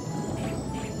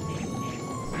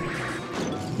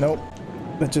 Nope.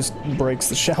 That just breaks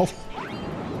the shell.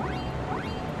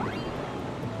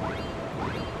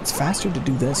 It's faster to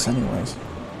do this anyways.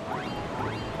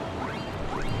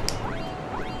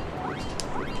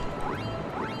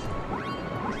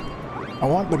 I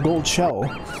want the gold shell,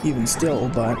 even still,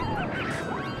 but...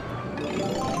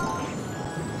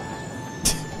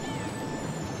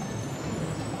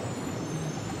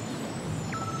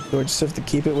 Do I just have to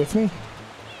keep it with me? Is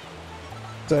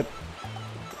that...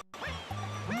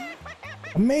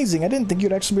 Amazing! I didn't think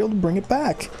you'd actually be able to bring it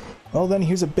back! Well then,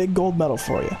 here's a big gold medal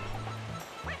for you.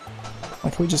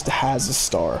 Like he just has a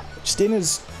star. Just in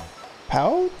his...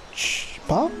 pouch?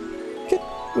 Pocket?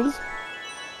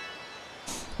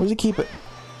 Where does he keep it?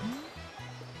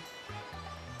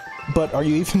 But are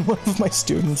you even one of my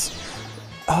students?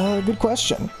 Good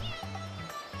question.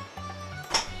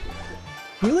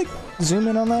 Can you, like, zoom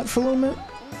in on that for a little bit?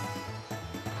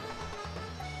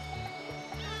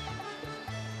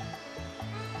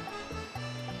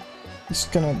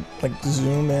 Just gonna, like,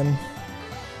 zoom in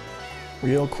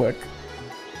real quick.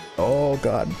 Oh,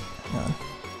 God. Hang on.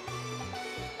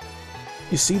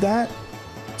 You see that?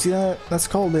 See that? That's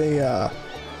called a,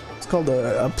 it's called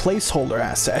a placeholder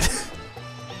asset.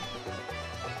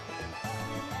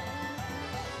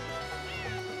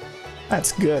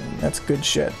 That's good. That's good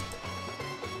shit.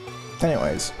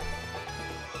 Anyways.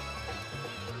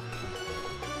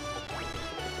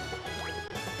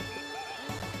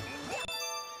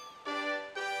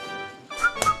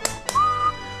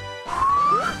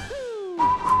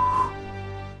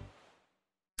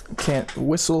 Can't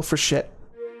whistle for shit.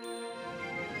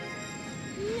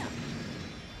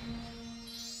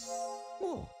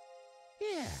 Oh,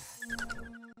 yeah.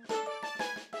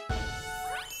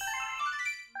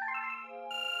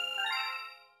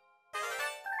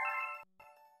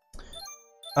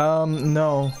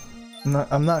 No.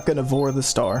 I'm not gonna vor the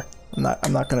star. I'm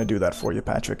not gonna do that for you,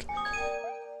 Patrick.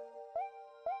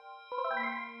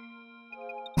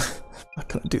 I'm not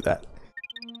gonna do that.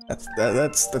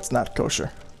 That's not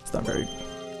kosher. It's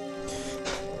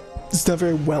not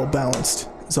very well balanced,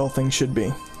 as all things should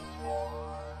be.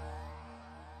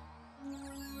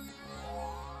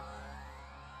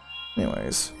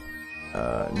 Anyways,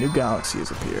 new galaxy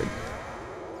has appeared.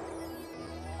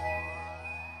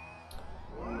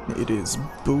 It is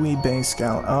Buoy Base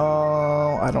Gal.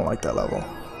 Oh, I don't like that level.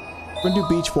 We're gonna do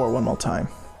Beach War one more time.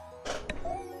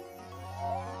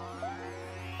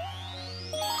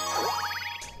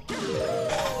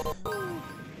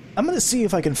 I'm gonna see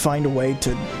if I can find a way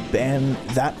to ban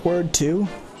that word too.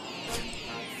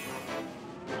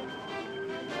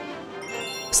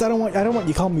 Cause I don't want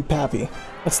you calling me Pappy.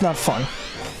 That's not fun.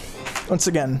 Once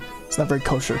again, it's not very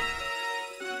kosher.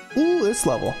 Ooh, this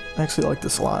level. I actually like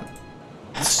this a lot.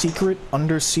 Secret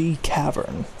undersea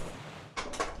cavern.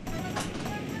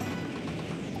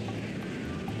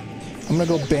 I'm gonna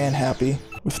go ban Happy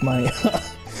with my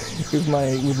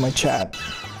with my chat.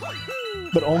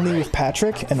 But only with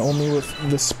Patrick, and only with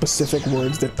the specific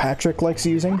words that Patrick likes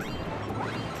using.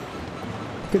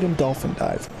 Look at him dolphin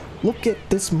dive. Look at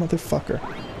this motherfucker.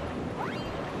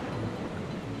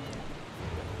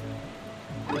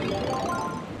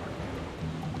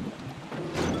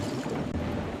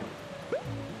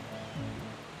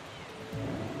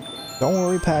 Don't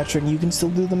worry, Patrick, you can still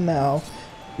do them now.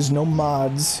 There's no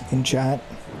mods in chat.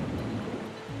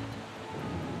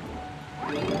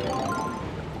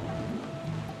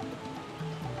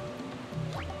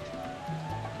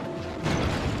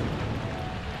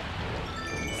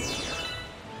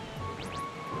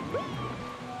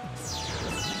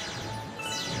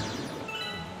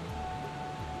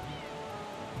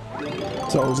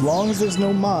 So as long as there's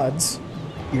no mods,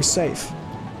 you're safe.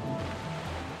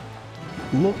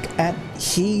 Look at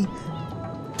he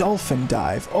dolphin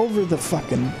dive over the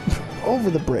fucking over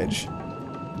the bridge.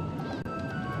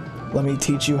 Let me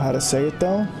teach you how to say it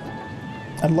though.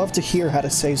 I'd love to hear how to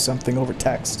say something over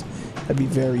text. That'd be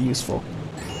very useful.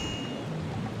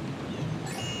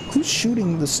 Who's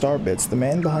shooting the star bits? The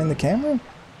man behind the camera?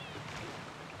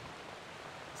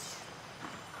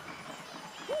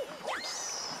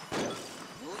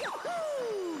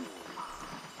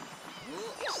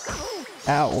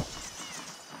 Ow.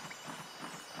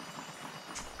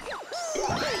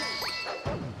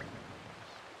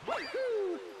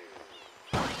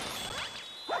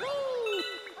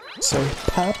 Say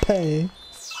Pape.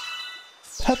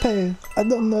 Pepe, I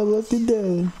don't know what to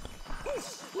do.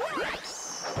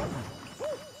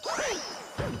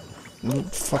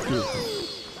 Fuck you.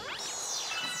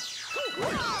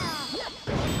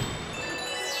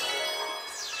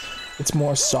 It's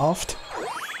more soft.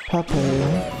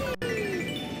 Pepe.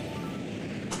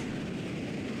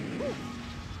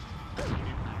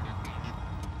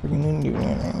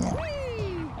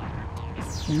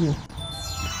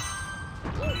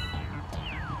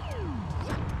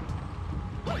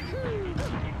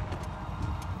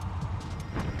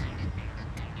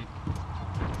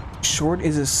 Short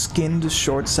is a skinned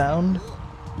short sound.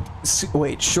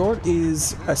 Wait, short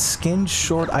is a skinned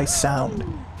short I sound.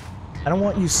 I don't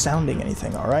want you sounding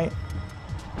anything, alright?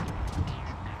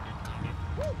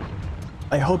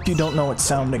 I hope you don't know what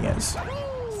sounding is.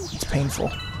 It's painful.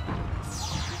 At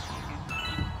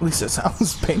least it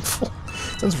sounds painful.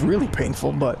 It sounds really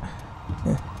painful, but...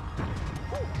 eh.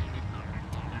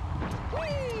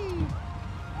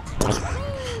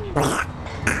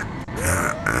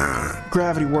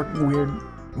 Gravity work weird.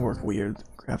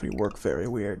 Gravity work very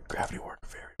weird. Gravity work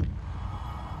very...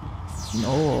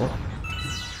 No.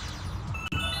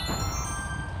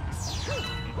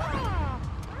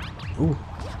 Ooh.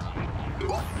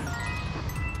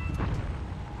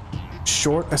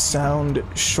 Short a sound,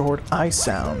 short I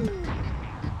sound.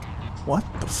 What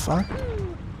the fuck?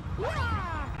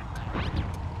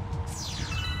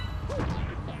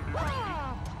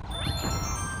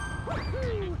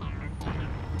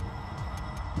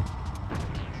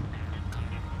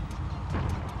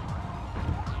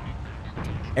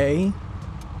 A?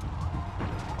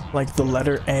 Like the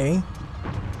letter A?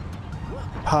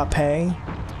 Pape?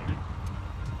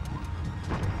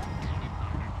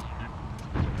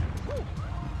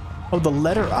 Oh, the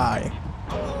letter I.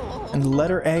 And the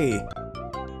letter A.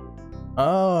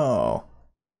 Oh.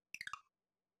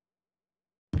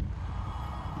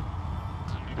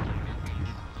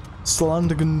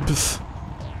 Slandigan.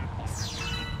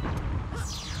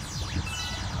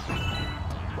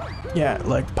 Yeah,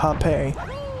 like Pape.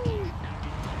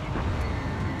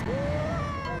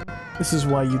 This is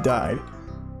why you died.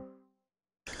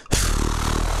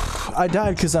 I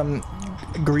died because I'm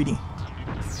greedy.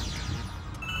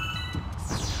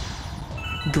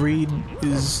 Greed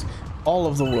is all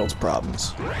of the world's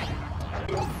problems.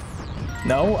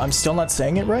 No, I'm still not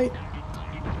saying it right.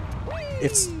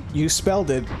 It's, you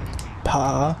spelled it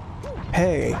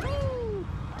Pa-Hey.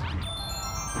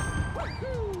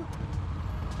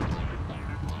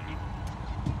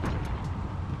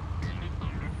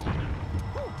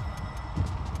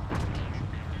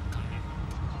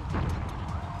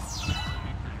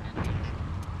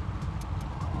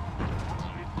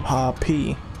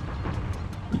 Pa-P.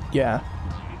 Yeah.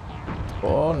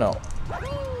 Oh no.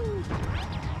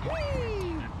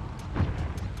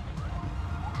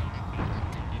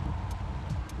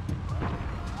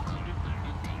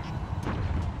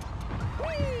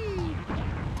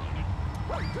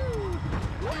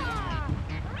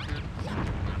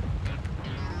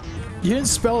 You didn't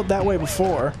spell it that way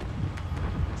before.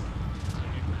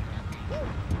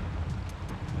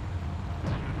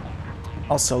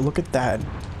 Also, look at that.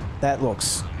 That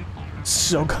looks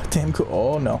so goddamn cool.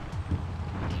 Oh no.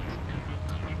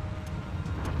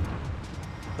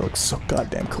 That looks so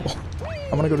goddamn cool.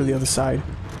 I'm gonna go to the other side.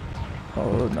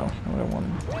 Oh no, I don't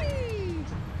want to.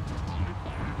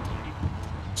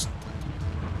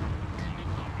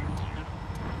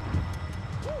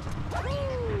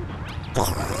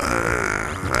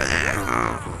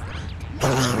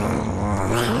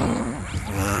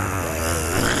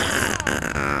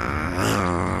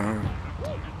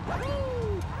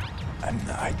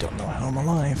 I don't know how I'm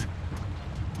alive.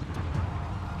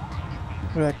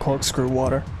 Look at that corkscrew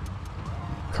water.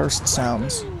 Cursed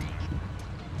sounds.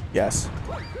 Yes.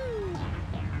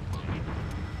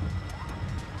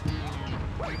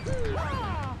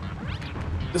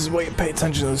 This is why you pay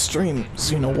attention to the stream,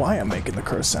 so you know why I'm making the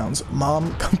curse sounds.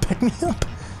 Mom, come pick me up.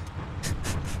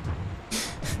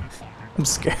 I'm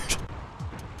scared.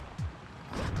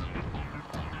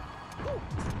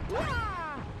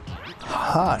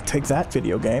 Ha! Take that,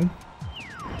 video game.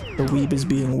 The weeb is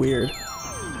being weird.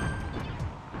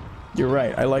 You're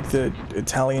right, I like the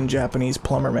Italian-Japanese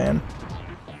plumber man.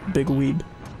 Big weeb.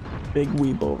 Big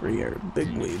weeb over here. Big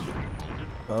weeb.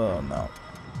 Oh no.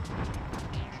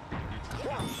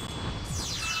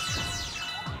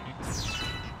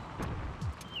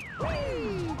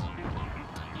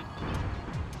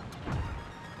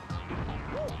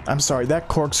 I'm sorry, that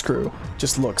corkscrew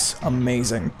just looks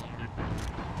amazing.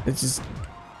 It's just...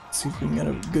 let's see if we can get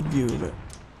a good view of it.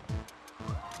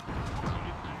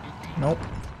 Nope.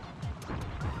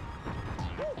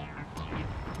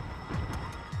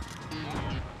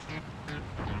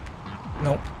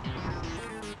 Nope.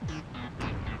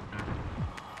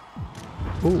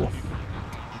 Ooh.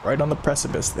 Right on the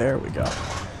precipice. There we go.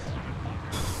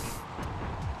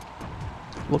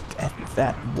 Look at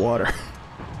that water.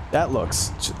 That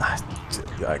looks...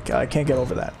 I can't get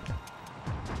over that.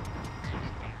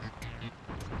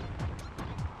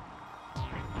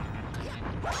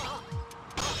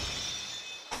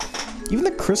 Even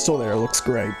the crystal there looks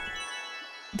great.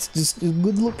 It's just a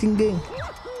good looking game.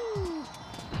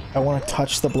 I want to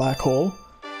touch the black hole.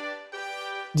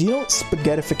 Do you know what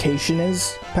spaghettification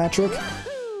is, Patrick?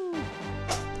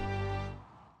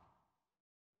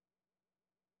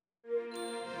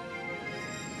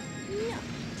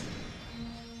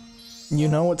 You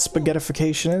know what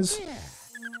spaghettification is?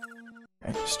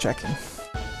 Okay, just checking.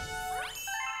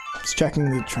 Just checking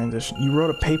the transition. You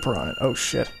wrote a paper on it. Oh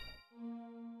shit.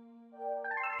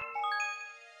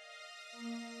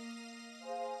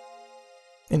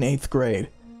 In 8th grade.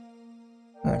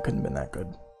 That couldn't have been that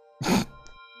good.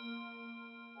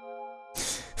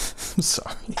 I'm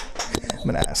sorry. I'm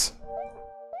an ass.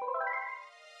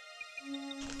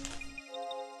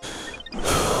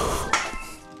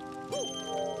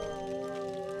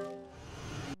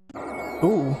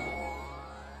 Ooh.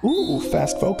 Ooh,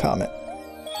 fast foe comet.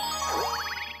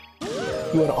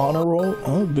 You had honor roll?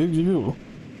 Oh, big you.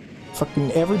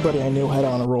 Fucking everybody I knew had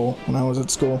honor roll when I was at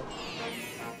school.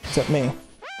 Except me.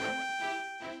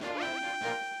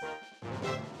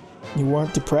 You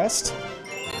weren't depressed?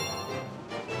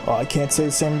 Oh, I can't say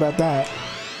the same about that.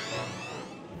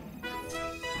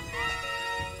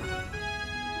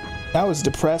 I was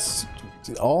depressed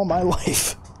all my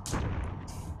life.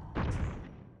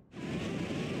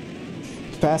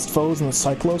 Fast foes in the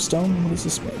Cyclostone? What does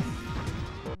this mean?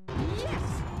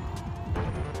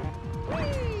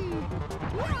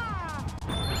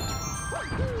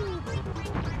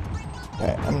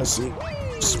 Okay, I'm gonna see.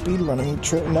 Speedrunning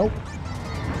trick. Nope.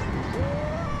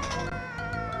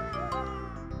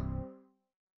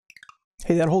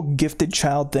 Hey, that whole gifted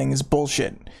child thing is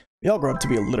bullshit. We all grow up to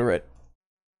be illiterate.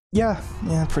 Yeah,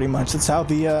 pretty much. That's how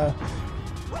the,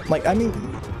 like, I mean,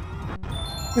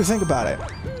 think about it.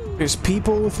 There's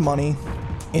people with money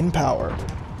in power.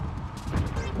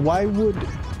 Why would...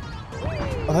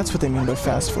 Oh, that's what they mean by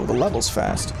fast food. The level's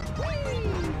fast.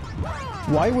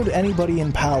 Why would anybody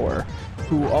in power,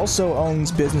 who also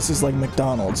owns businesses like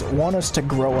McDonald's, want us to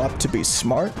grow up to be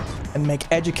smart and make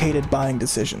educated buying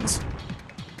decisions?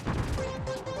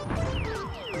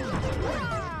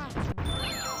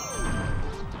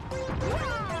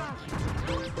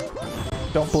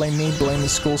 Don't blame me, blame the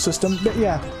school system, but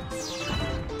yeah.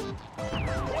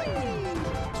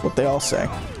 That's what they all say.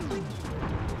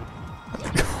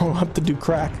 Grow up to do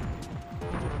crack.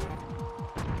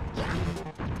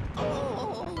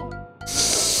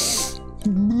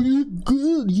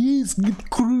 Good, yes, get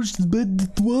crushed by the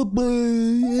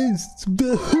twabba, yes,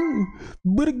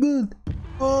 very good.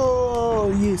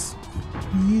 Oh, yes.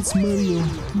 Yes, Mario.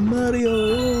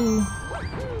 Mario.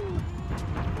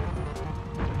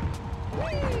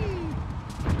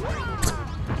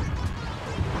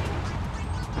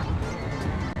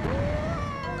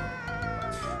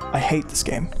 I hate this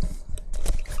game.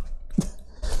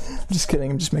 I'm just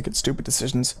kidding, I'm just making stupid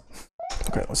decisions.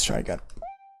 Okay, let's try again.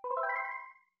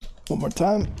 One more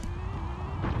time.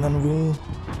 And then we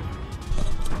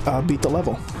beat the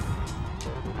level.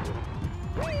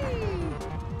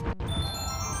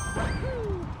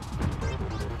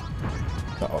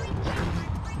 Uh-oh.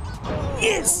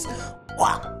 Yes!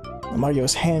 Wow!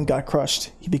 Mario's hand got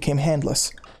crushed. He became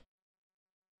handless.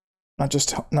 Not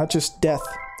just death.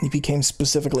 He became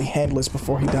specifically handless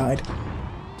before he died.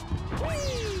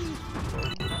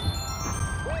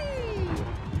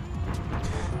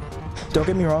 Don't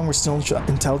get me wrong, we're still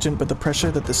intelligent, but the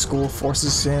pressure that the school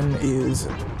forces in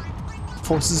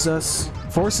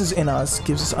us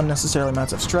gives us unnecessary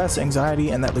amounts of stress, anxiety,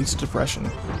 and that leads to depression.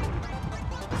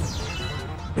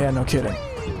 Yeah, no kidding.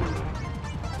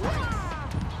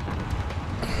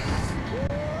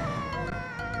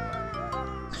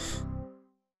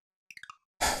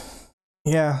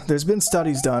 Yeah, there's been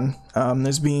studies done.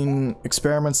 There's been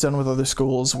experiments done with other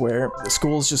schools where the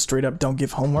schools just straight up don't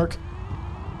give homework.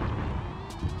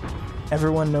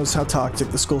 Everyone knows how toxic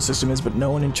the school system is, but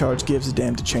no one in charge gives a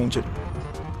damn to change it.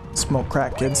 Smoke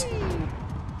crack, kids.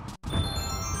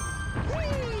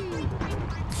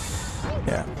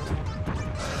 Yeah.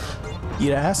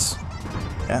 Eat ass?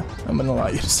 Yeah, I'm gonna allow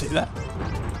you to say that.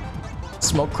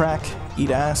 Smoke crack,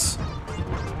 eat ass,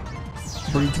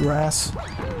 breathe your ass.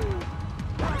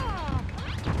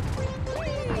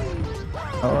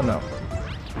 Oh no.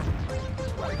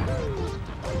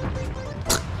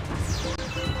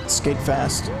 Skate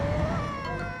fast.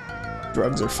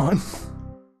 Drugs are fun.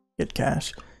 Get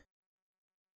cash.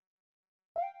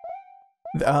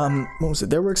 What was it?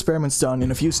 There were experiments done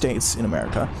in a few states in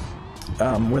America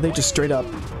where they just straight up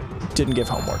didn't give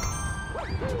homework.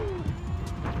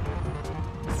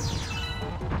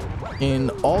 In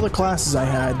all the classes I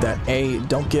had that A,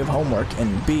 don't give homework,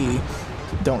 and B,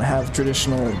 don't have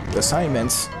traditional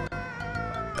assignments,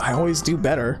 I always do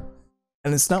better.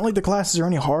 And it's not like the classes are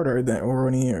any harder than, or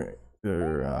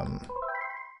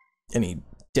any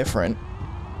different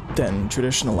than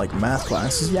traditional like math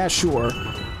classes. Yeah, sure.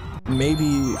 Maybe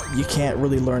you can't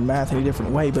really learn math any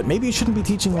different way, but maybe you shouldn't be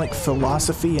teaching like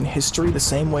philosophy and history the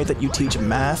same way that you teach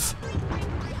math.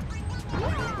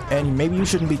 And maybe you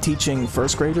shouldn't be teaching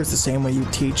first graders the same way you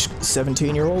teach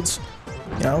 17-year-olds.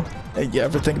 You know? You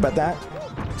ever think about that?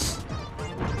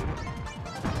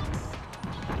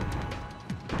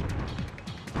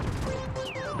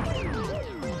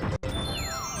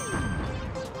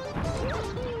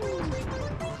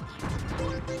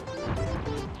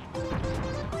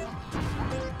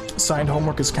 Assigned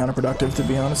homework is counterproductive, to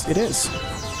be honest. It is.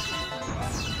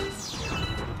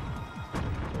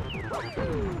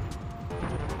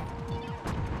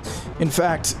 In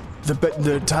fact,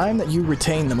 the time that you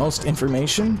retain the most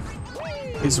information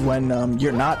is when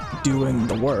you're not doing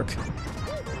the work.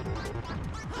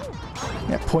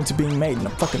 Yeah, points are being made in a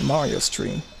fucking Mario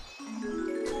stream.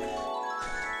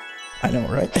 I know,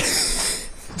 right?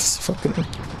 It's fucking...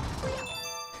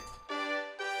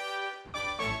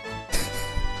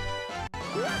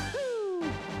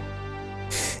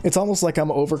 It's almost like I'm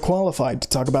overqualified to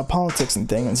talk about politics and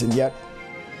things, and yet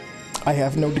I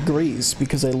have no degrees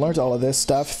because I learned all of this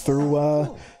stuff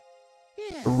through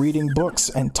reading books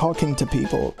and talking to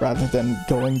people rather than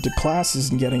going to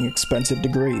classes and getting expensive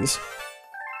degrees.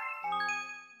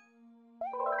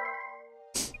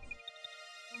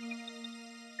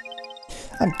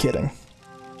 I'm kidding.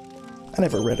 I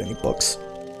never read any books.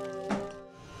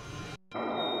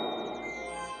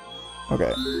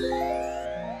 Okay.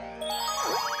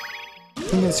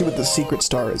 I'm gonna see what the secret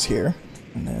star is here,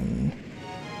 and then...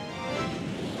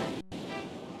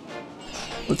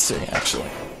 Let's see, actually.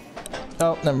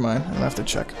 Oh, never mind. I'm gonna have to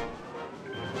check.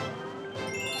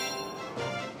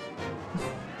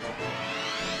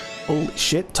 Holy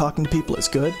shit, talking to people is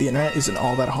good. The internet isn't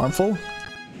all that harmful.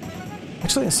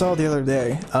 Actually, I saw the other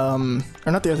day, or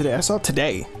not the other day, I saw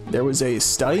today. There was a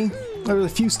study. There were a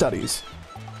few studies.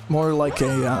 More like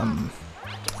a,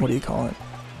 what do you call it?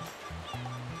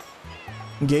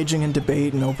 Engaging in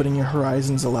debate and opening your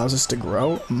horizons allows us to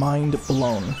grow. Mind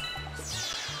blown.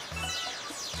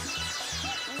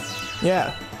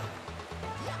 Yeah.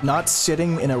 Not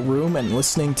sitting in a room and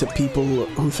listening to people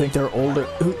who think they're older,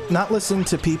 not listening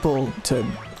to people, to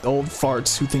old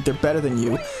farts who think they're better than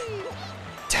you,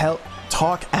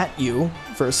 talk at you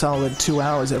for a solid 2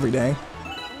 hours every day.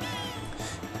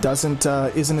 Isn't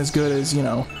as good as, you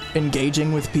know,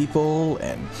 engaging with people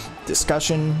and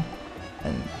discussion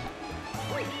and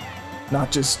not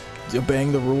just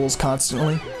obeying the rules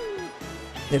constantly.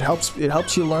 It helps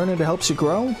you learn and it helps you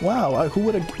grow. Wow, who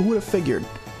would have figured?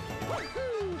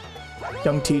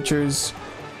 Young teachers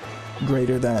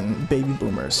greater than baby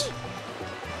boomers.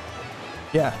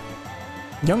 Yeah.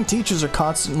 Young teachers are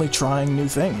constantly trying new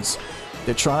things.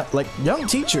 Young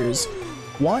teachers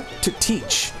want to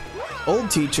teach. Old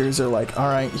teachers are like,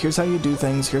 alright, here's how you do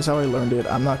things, here's how I learned it,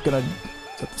 I'm not gonna...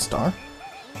 Is that the star?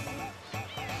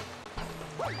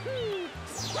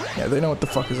 Yeah, they know what the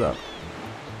fuck is up.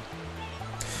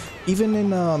 Even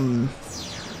when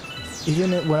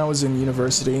I was in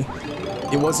university,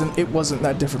 it wasn't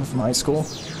that different from high school.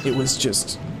 It was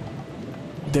just,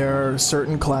 there are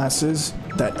certain classes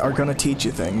that are gonna teach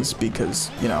you things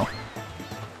because, you know,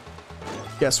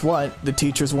 guess what? The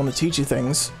teachers want to teach you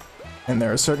things, and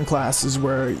there are certain classes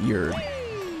where you're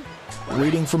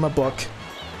reading from a book,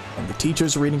 and the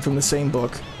teacher's reading from the same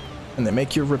book, and they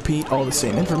make you repeat all the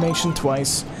same information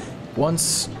twice,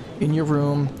 once in your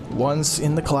room, once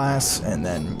in the class, and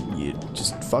then you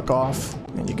just fuck off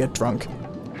and you get drunk.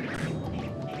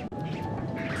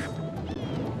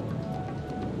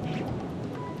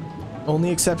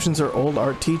 Only exceptions are old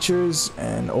art teachers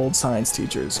and old science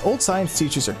teachers. Old science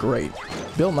teachers are great.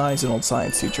 Bill Nye's an old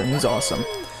science teacher and he's awesome.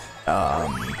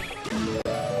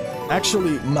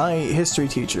 Actually, my history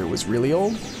teacher was really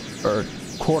old, or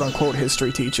quote-unquote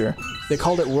history teacher. They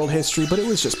called it world history, but it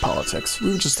was just politics.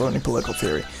 We were just learning political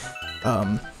theory.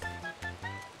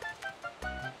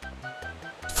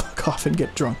 Fuck off and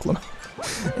get drunk, Luna.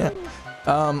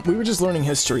 Yeah. We were just learning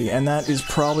history, and that is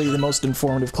probably the most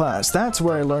informative class. That's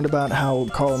where I learned about how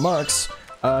Karl Marx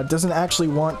doesn't actually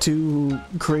want to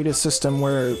create a system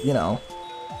where, you know,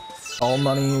 all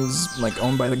money is like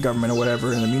owned by the government or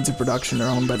whatever, and the means of production are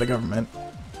owned by the government.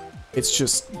 It's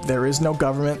just, there is no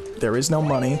government, there is no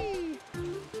money.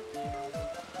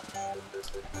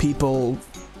 People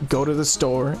go to the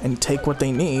store and take what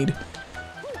they need,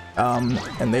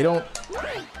 and they don't...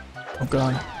 Oh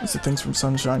god, these are things from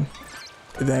Sunshine.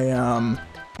 They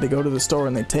go to the store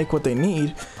and they take what they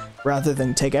need, rather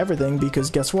than take everything, because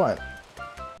guess what?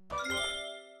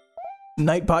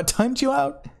 Nightbot timed you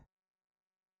out?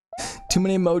 Too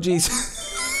many emojis.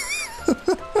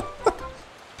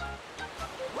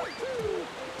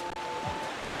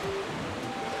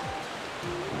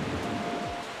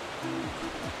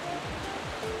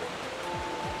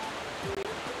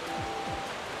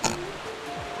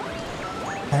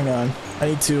 Hang on. I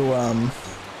need to,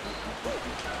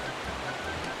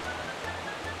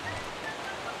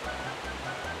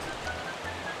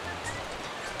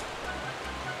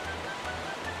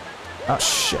 oh,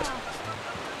 shit.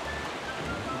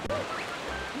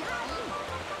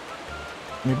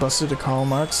 We busted a Karl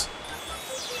Marx.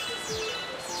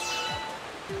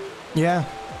 Yeah.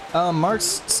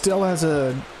 Marx still has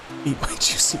a... Eat my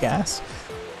juicy ass.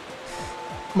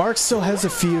 Marx still has a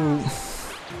few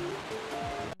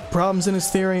problems in his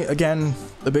theory. Again,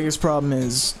 the biggest problem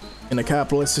is, in a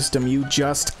capitalist system, you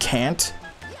just can't.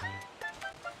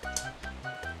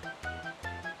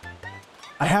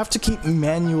 I have to keep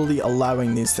manually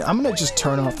allowing these things. I'm gonna just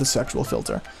turn off the sexual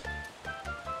filter.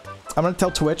 I'm gonna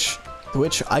tell Twitch,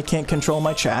 I can't control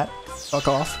my chat. Fuck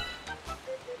off.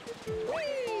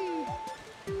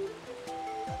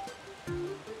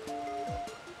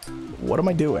 What am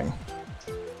I doing?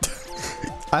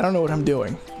 I don't know what I'm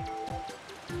doing.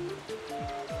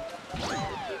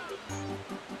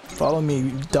 Follow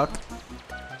me, duck.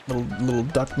 Little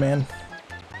duck man.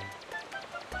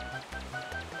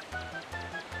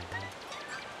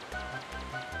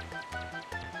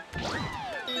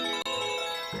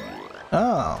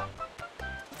 Oh.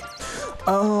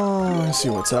 Oh, I see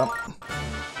what's up.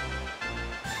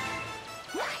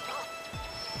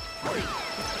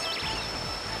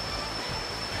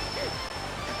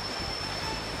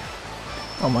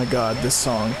 Oh my god, this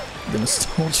song. The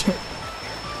nostalgia.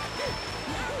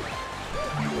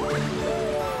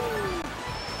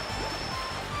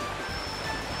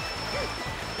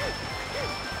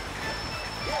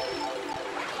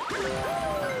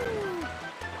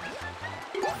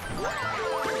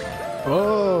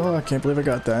 Oh, I can't believe I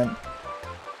got that.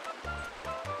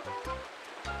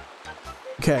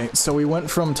 Okay, so we went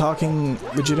from talking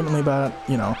legitimately about,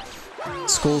 you know,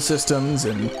 school systems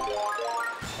and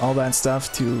all that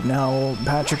stuff to now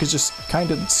Patrick is just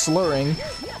kind of slurring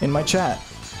in my chat.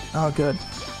 Oh, good.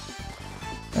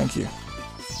 Thank you.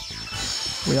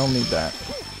 We all need that.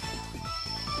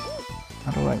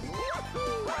 How do I...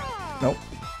 Nope.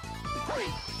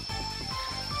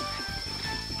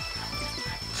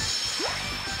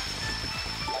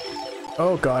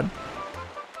 Oh, God.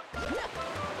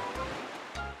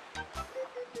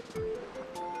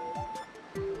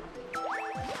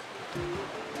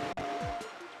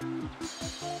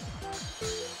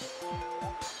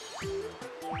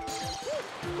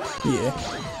 Yeah.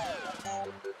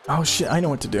 Oh, shit, I know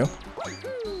what to do.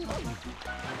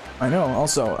 I know,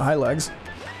 also, hi, legs.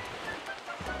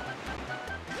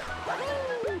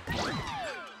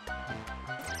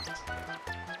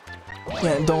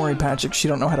 Yeah, don't worry, Patrick, she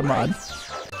don't know how to mod.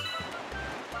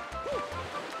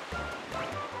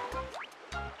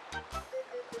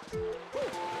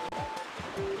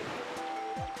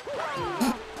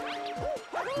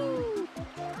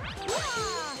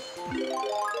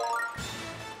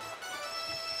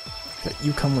 Okay,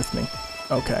 you come with me.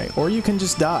 Okay, or you can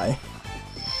just die.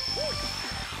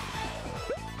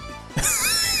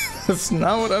 That's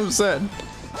not what I've said.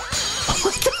 Oh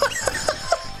my god!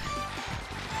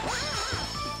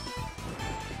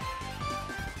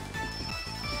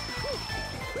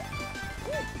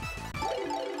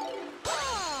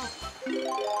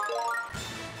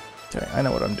 Okay, I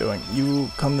know what I'm doing. You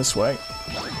come this way.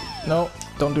 No,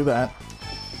 don't do that.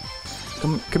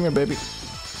 Come here, baby.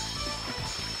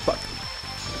 Fuck.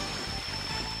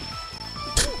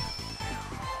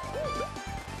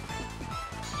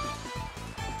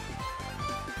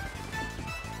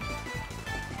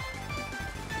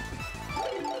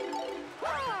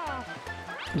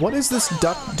 What is this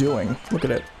duck doing? Look at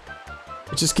it.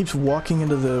 It just keeps walking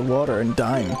into the water and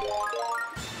dying.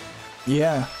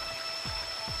 Yeah.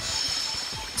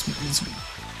 It's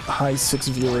high 6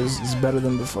 viewers is better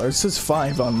than before. It says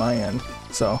 5 on my end,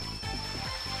 so.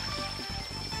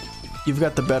 You've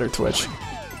got the better Twitch.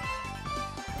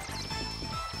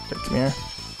 Okay, come here.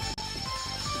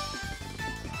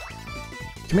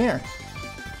 Come here.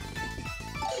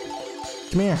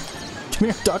 Come here. Come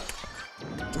here, duck.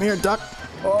 Come here, duck.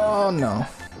 Oh, no.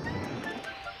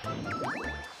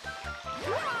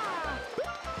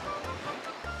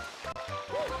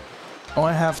 Oh,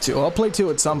 I have to. I'll play 2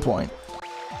 at some point.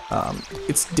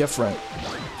 It's different.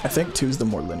 I think 2's the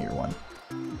more linear one.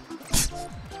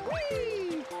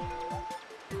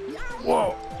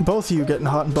 Whoa. Both of you getting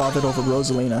hot and bothered over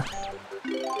Rosalina.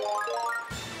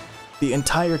 The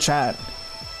entire chat.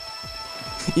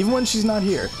 Even when she's not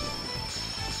here.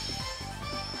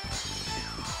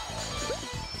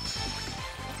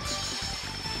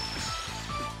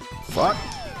 Fuck.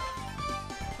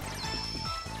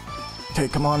 Okay,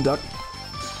 come on, duck.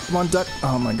 Come on, duck.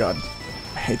 Oh my god.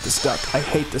 I hate this duck. I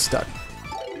hate this duck.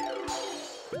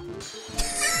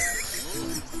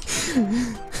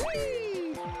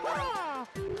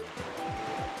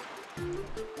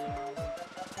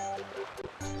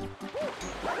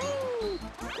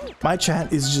 My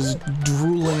chat is just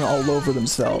drooling all over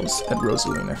themselves at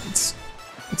Rosalina.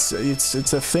 It's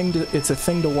a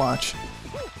thing to watch.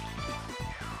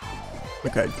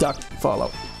 Okay, duck, follow.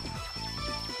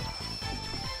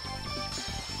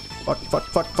 Fuck, fuck,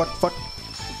 fuck, fuck, fuck.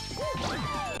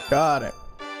 Got it.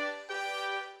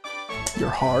 Your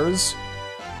Hars?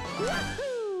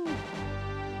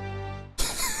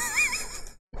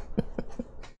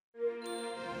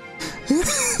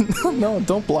 No,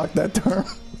 don't block that term.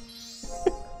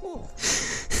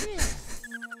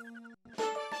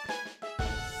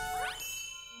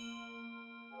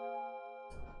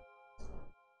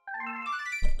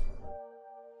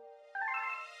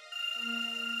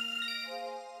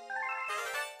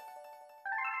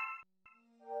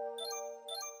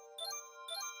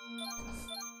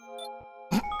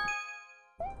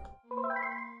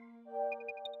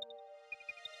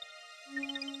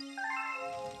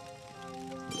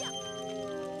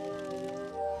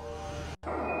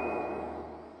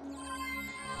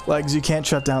 Legs, you can't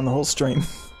shut down the whole stream.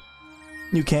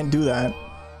 You can't do that.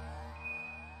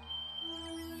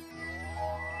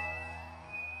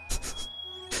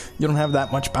 You don't have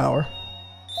that much power.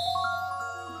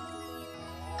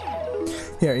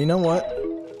 Here, you know what?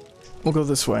 We'll go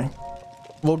this way.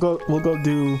 We'll go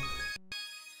do...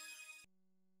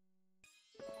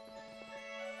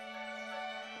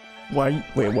 Wait,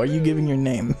 why are you giving your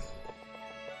name?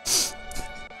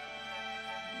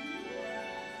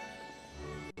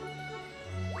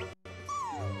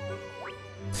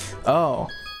 Oh.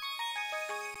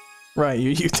 Right,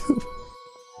 you YouTube.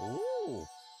 Ooh.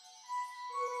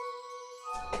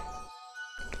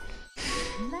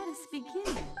 Let us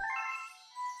begin.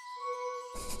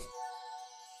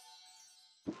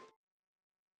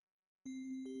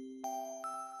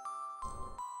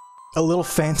 A little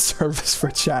fan service for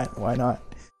chat, why not?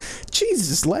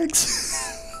 Jesus, Legs!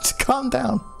 Calm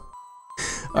down.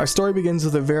 Our story begins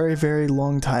with a very, very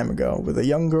long time ago. With a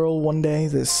young girl, one day,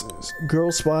 this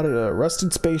girl spotted a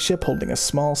rusted spaceship holding a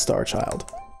small star child.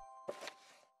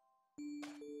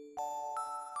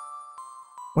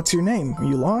 What's your name? Are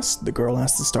you lost? The girl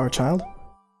asked the star child.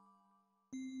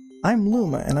 I'm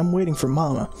Luma, and I'm waiting for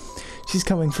Mama. She's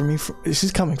coming for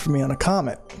me on a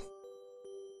comet,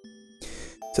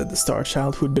 said the star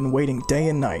child, who had been waiting day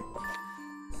and night.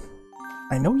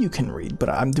 I know you can read, but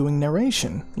I'm doing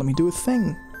narration. Let me do a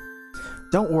thing.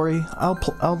 Don't worry, I'll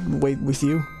wait with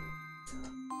you,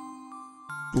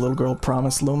 the little girl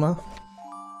promised Luma.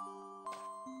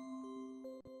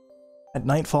 At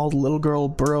nightfall, the little girl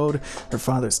burrowed her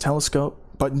father's telescope,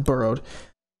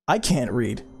 I can't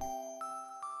read.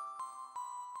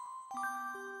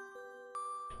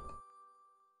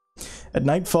 At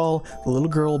nightfall, the little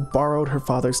girl borrowed her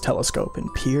father's telescope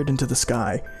and peered into the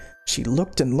sky. She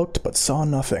looked and looked, but saw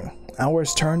nothing.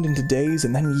 Hours turned into days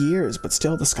and then years, but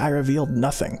still the sky revealed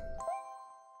nothing.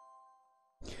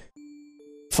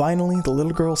 Finally, the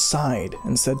little girl sighed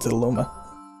and said to Luma,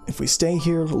 if we stay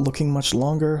here looking much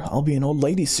longer, I'll be an old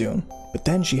lady soon. But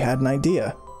then she had an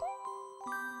idea.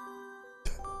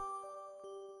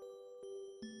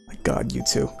 My god, you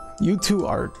two. You two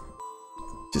are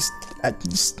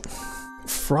just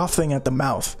frothing at the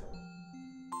mouth.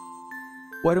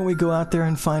 Why don't we go out there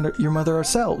and find your mother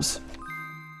ourselves?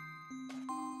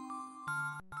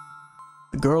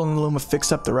 The girl and Luma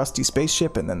fixed up the rusty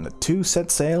spaceship, and then the two set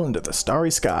sail into the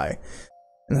starry sky.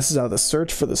 And this is how the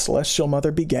search for the celestial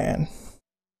mother began.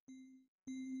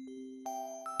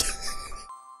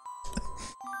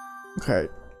 Okay.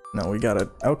 No, we got it.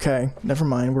 Okay, never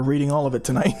mind. We're reading all of it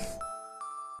tonight.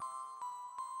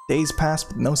 Days passed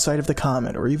with no sight of the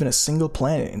comet, or even a single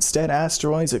planet. Instead,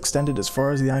 asteroids extended as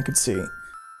far as the eye could see.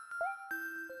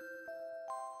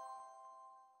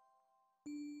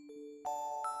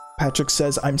 Patrick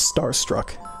says, I'm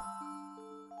starstruck.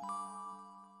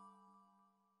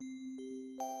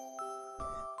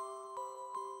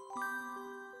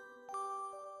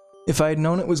 If I had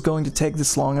known it was going to take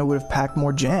this long, I would have packed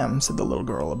more jam, said the little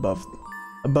girl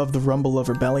above the rumble of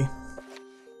her belly.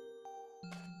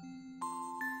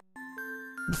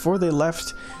 Before they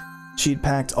left, she'd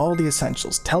packed all the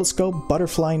essentials: telescope,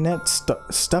 butterfly net,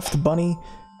 stuffed bunny,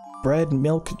 bread,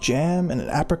 milk, jam, and an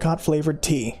apricot-flavored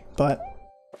tea. But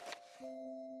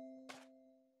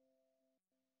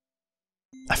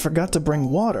I forgot to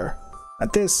bring water.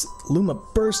 At this, Luma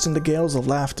burst into gales of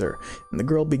laughter, and the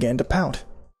girl began to pout.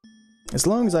 As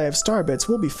long as I have star bits,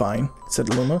 we'll be fine, said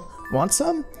Luma. Want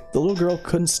some? The little girl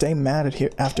couldn't stay mad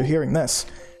after hearing this.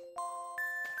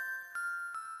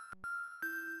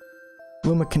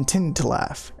 Luma continued to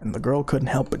laugh, and the girl couldn't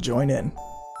help but join in.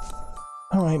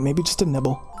 Alright, maybe just a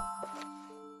nibble.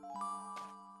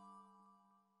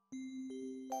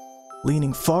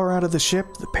 Leaning far out of the ship,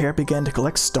 the pair began to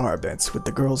collect star bits with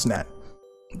the girl's net.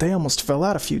 They almost fell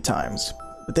out a few times,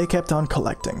 but they kept on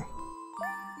collecting.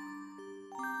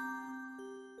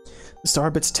 The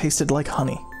star bits tasted like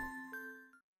honey.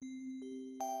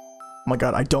 Oh my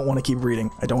god, I don't want to keep reading.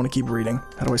 I don't want to keep reading.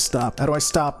 How do I stop? How do I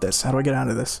stop this? How do I get out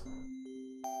of this?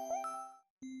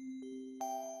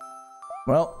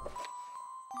 Well.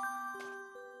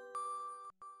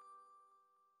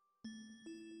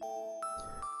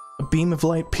 A beam of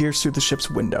light pierced through the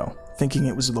ship's window. Thinking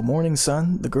it was the morning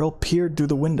sun, the girl peered through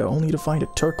the window only to find a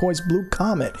turquoise blue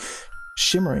comet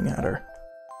shimmering at her.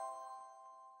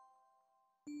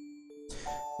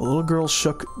 The little girl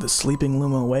shook the sleeping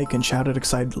Luma awake and shouted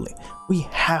excitedly, "We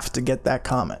have to get that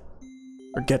comet.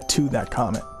 Or get to that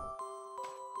comet."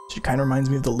 She kind of reminds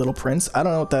me of the Little Prince. I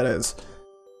don't know what that is.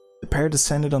 The pair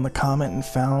descended on the comet and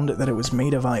found that it was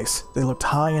made of ice. They looked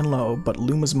high and low, but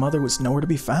Luma's mother was nowhere to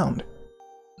be found.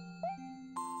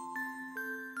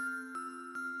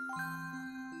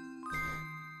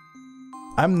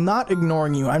 I'm not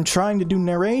ignoring you. I'm trying to do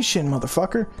narration,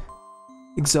 motherfucker.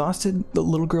 Exhausted, the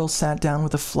little girl sat down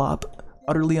with a flop,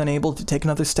 utterly unable to take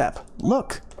another step.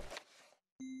 Look!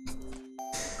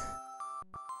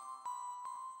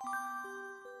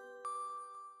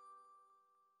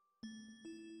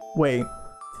 Wait.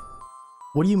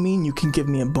 What do you mean you can give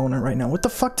me a boner right now? What the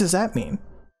fuck does that mean?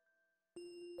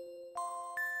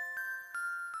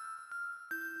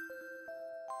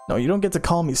 No, you don't get to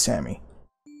call me Sammy.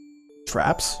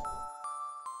 Traps?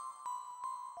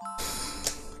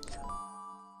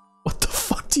 What the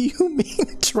fuck do you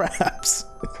mean, traps?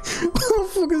 What the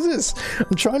fuck is this?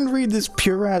 I'm trying to read this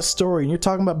pure ass story and you're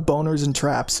talking about boners and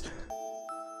traps.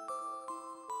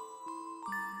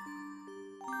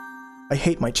 I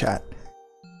hate my chat.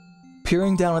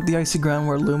 Peering down at the icy ground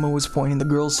where Luma was pointing, the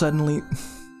girl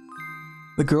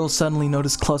suddenly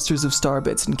noticed clusters of star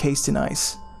bits encased in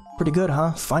ice. Pretty good,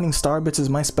 huh? Finding star bits is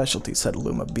my specialty, said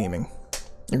Luma, beaming.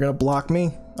 You're gonna block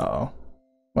me? Uh-oh.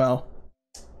 Well.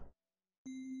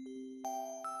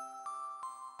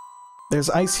 There's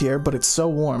ice here, but it's so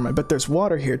warm. I bet there's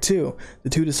water here, too. The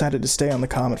two decided to stay on the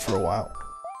comet for a while.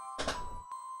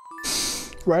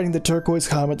 Riding the turquoise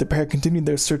comet, the pair continued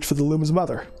their search for the Luma's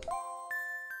mother.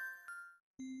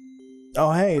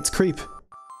 Oh hey, it's Creep.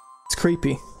 It's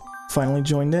Creepy. Finally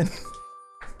joined in.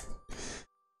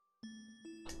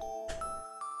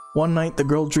 One night, the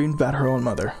girl dreamed about her own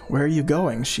mother. Where are you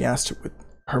going? She asked her with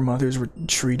her mother's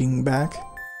retreating back.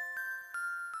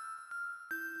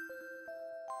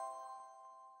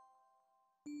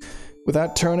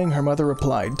 Without turning, her mother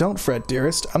replied, "Don't fret,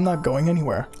 dearest. I'm not going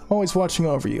anywhere. I'm always watching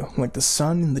over you, like the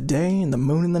sun in the day and the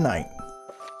moon in the night."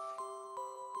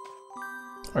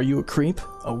 Are you a creep?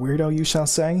 A weirdo, you shall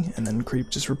say? And then Creep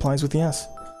just replies with yes.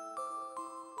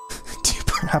 Do you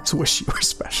perhaps wish you were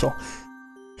special?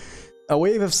 A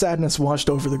wave of sadness washed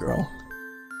over the girl.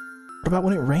 What about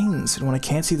when it rains and when I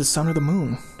can't see the sun or the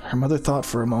moon? Her mother thought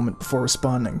for a moment before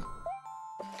responding.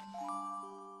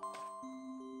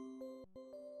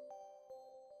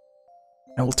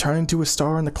 I will turn into a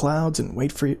star in the clouds and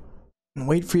wait for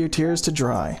your tears to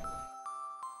dry.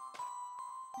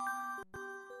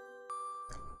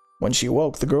 When she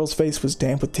woke, the girl's face was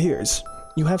damp with tears.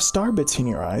 You have star bits in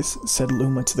your eyes, said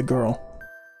Luma to the girl.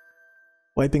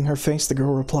 Wiping her face, the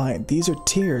girl replied, "These are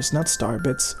tears, not star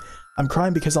bits. I'm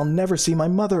crying because I'll never see my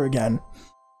mother again."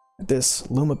 At this,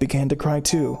 Luma began to cry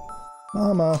too.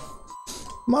 Mama.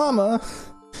 Mama.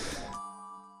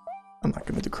 I'm not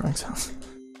gonna do crying sounds.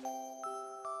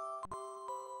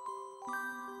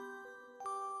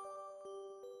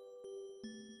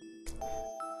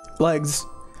 Legs,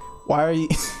 why are you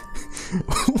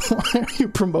why are you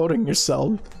promoting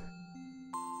yourself?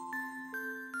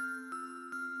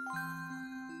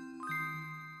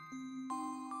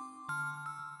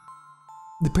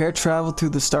 The pair traveled through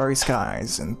the starry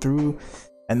skies and through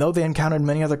And though they encountered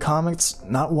many other comets,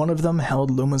 not one of them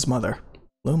held Luma's mother.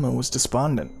 Luma was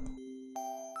despondent.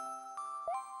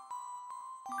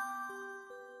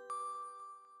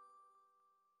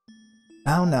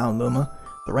 Now, Luma.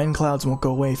 The rain clouds won't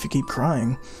go away if you keep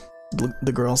crying,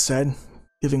 the girl said,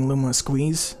 giving Luma a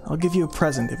squeeze. I'll give you a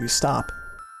present if you stop.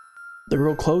 The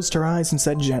girl closed her eyes and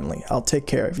said gently, I'll take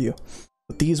care of you.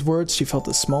 With these words, she felt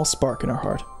a small spark in her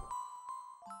heart.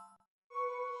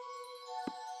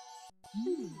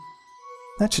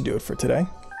 That should do it for today.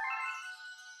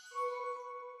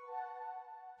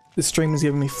 This stream is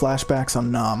giving me flashbacks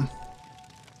on Nam.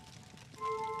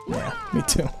 Yeah, me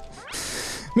too.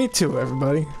 Me too,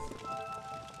 everybody.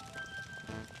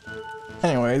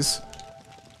 Anyways.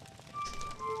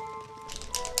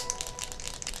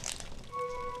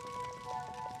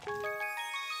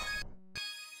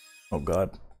 Oh god.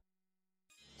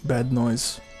 Bad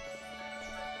noise.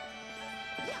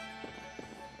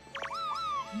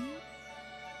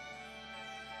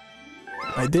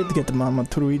 I did get Mama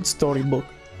to read storybook.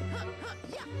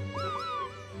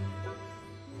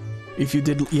 If you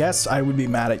did, yes, I would be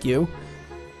mad at you.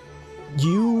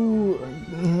 You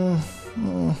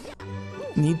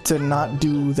need to not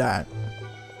do that.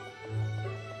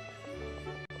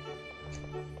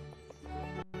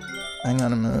 Hang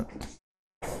on a minute.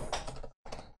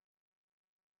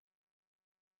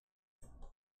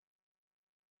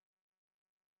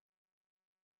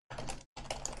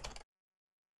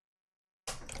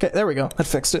 Okay, there we go. That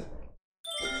fixed it.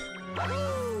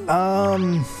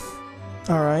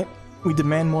 Alright. We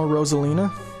demand more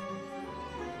Rosalina.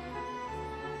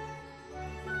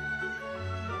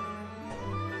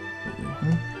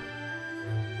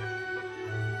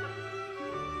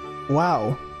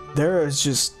 Wow. There is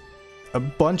just a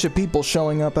bunch of people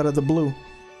showing up out of the blue.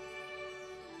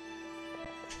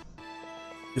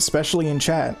 Especially in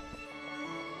chat.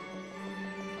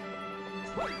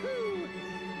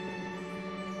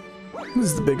 This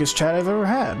is the biggest chat I've ever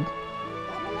had.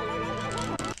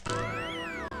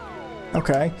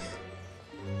 Okay.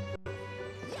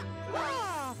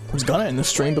 I was gonna end the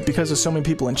stream, but because there's so many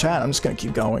people in chat, I'm just gonna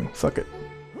keep going. Fuck it.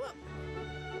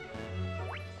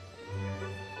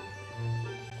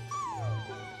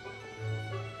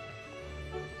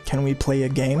 Can we play a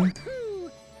game?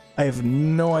 I have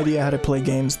no idea how to play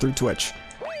games through Twitch.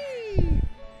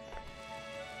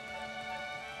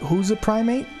 Who's a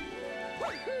primate?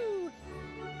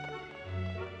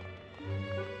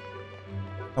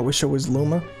 I wish I was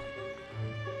Luma.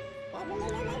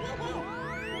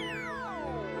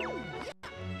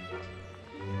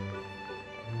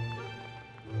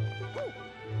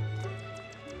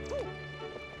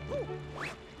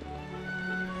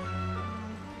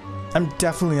 I'm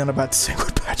definitely not about to say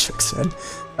what Patrick said.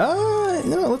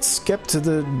 Let's skip to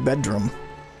the bedroom.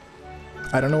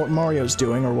 I don't know what Mario's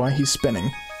doing or why he's spinning.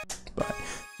 But,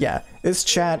 yeah, this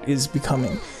chat is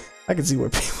becoming... I can see where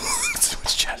people...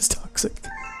 This chat is toxic.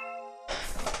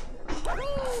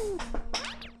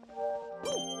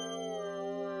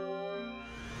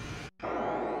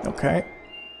 Okay.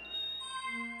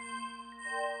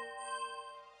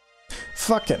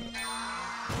 Fuck it.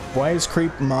 Why is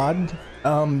Creep mod?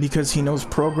 Because he knows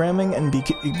programming and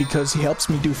because he helps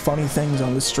me do funny things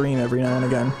on the stream every now and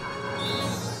again.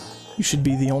 You should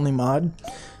be the only mod.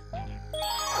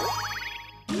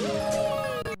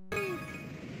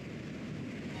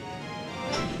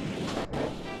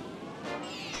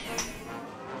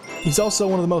 He's also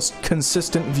one of the most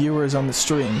consistent viewers on the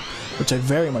stream, which I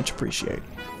very much appreciate.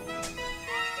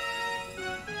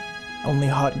 Only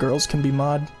hot girls can be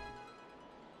mod.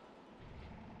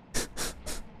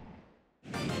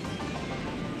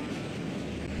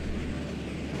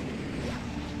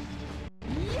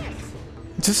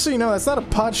 Just so you know, that's not a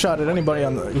pot shot at anybody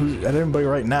at anybody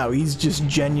right now. He's just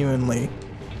genuinely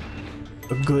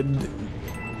a good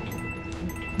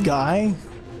guy.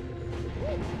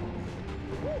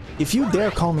 If you dare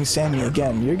call me Sammy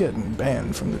again, you're getting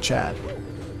banned from the chat.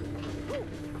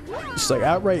 Just like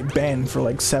outright banned for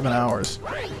like 7 hours.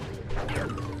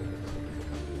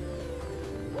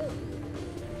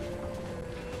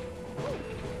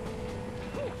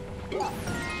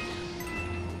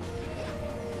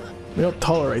 We don't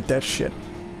tolerate that shit.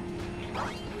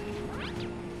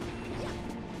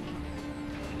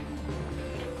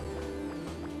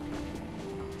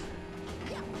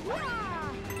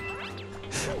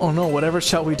 Oh no, whatever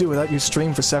shall we do without you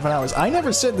stream for 7 hours? I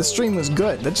never said the stream was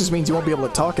good. That just means you won't be able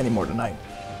to talk anymore tonight.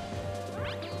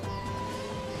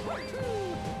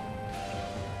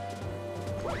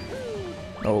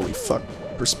 Holy fuck.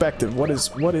 Perspective. What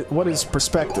is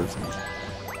perspective?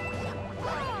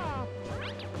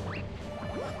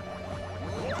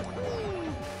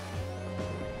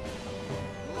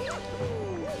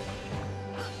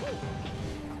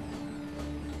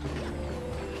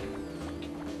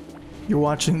 You're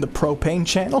watching the propane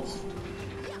channel?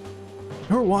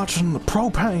 You're watching the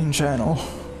propane channel.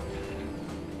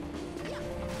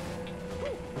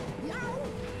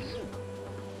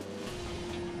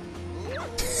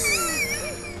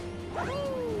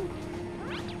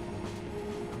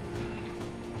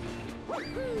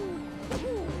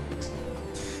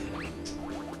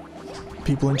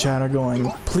 People in chat are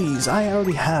going, please, I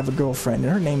already have a girlfriend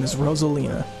and her name is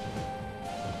Rosalina.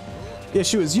 The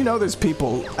issue is, you know, there's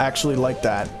people actually like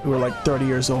that who are like 30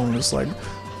 years old and it's like,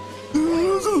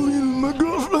 Rosalina, my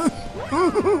girlfriend.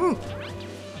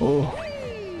 Oh.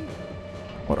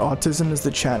 What autism is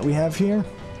the chat we have here?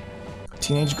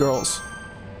 Teenage girls.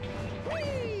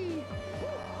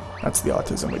 That's the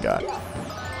autism we got.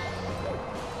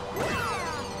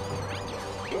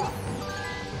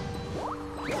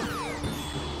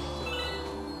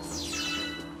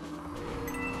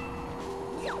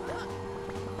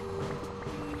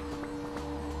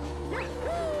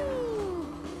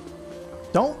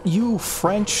 Don't you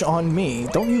French on me.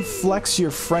 Don't you flex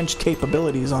your French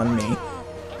capabilities on me.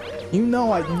 You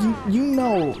know you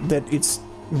know that it's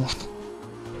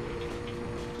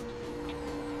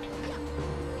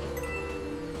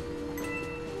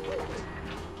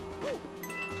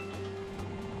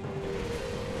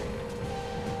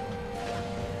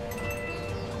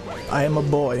I am a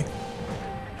boy.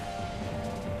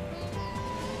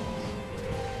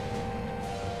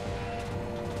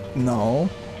 No.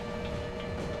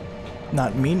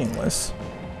 Not meaningless.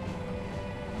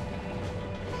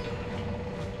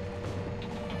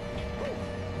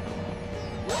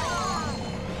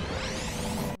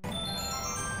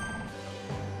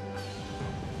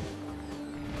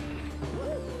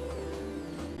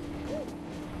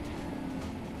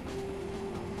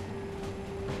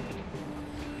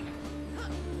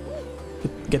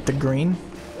 Get the green?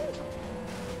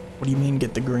 What do you mean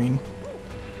get the green?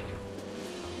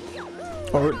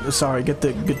 Or, sorry, get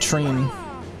the Gatrine.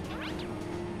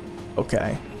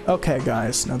 Okay. Okay,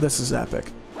 guys. Now this is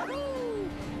epic.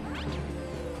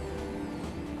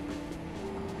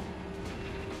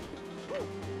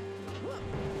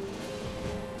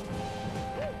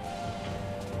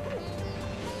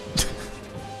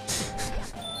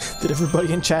 Did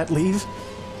everybody in chat leave?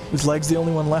 His leg's the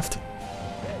only one left.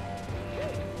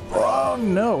 Oh,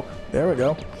 no. There we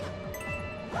go.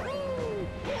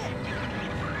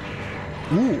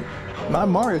 Ooh, my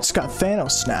Mario just got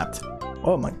Thanos snapped.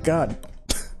 Oh my god.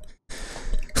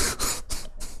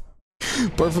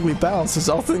 Perfectly balanced as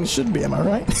all things should be, am I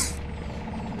right?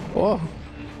 Oh,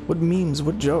 what memes,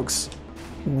 what jokes.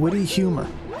 Witty humor.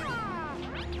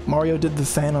 Mario did the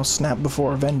Thanos snap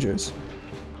before Avengers.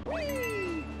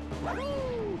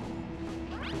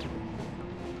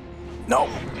 No!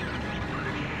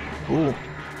 Ooh.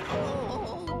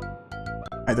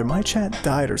 Either my chat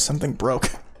died or something broke.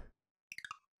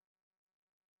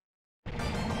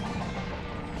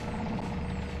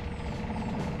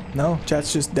 No,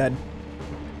 chat's just dead.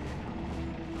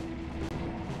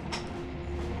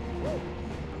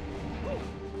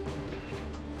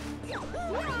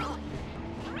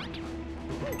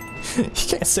 You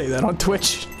can't say that on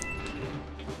Twitch.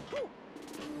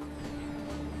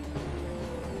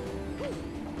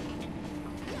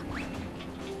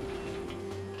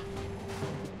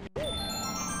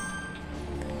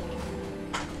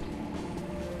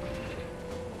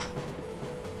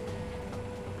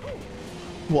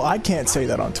 Well, I can't say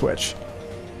that on Twitch.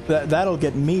 That'll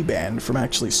get me banned from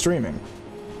actually streaming.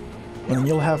 And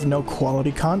you'll have no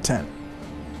quality content.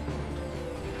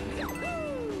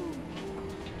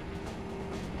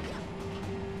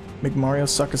 Make Mario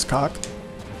suck his cock?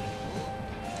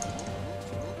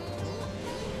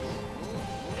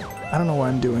 I don't know why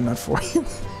I'm doing that for you.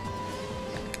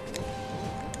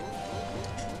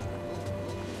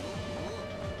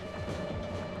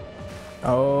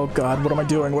 Oh god, what am I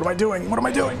doing? What am I doing? What am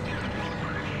I doing?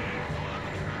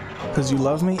 Because you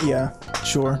love me? Yeah,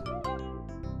 sure.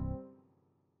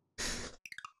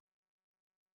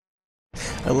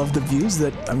 I love the views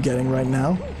that I'm getting right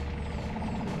now.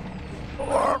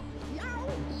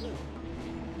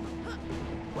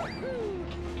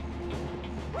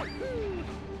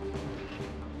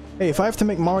 Hey, if I have to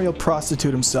make Mario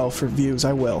prostitute himself for views,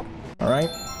 I will. Alright?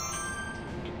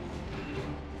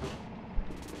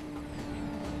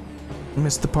 I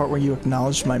missed the part where you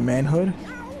acknowledged my manhood.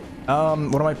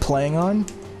 What am I playing on?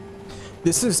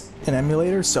 This is an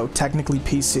emulator, so technically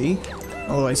PC.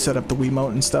 Although I set up the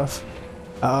Wiimote and stuff.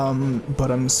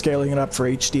 But I'm scaling it up for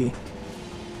HD.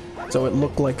 So it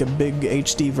looked like a big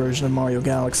HD version of Mario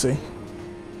Galaxy.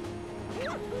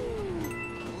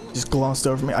 Just glossed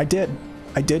over me. I did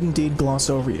indeed gloss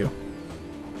over you.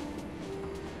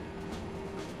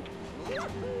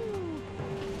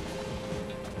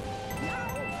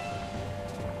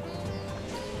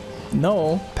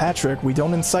 No, Patrick, we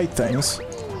don't incite things.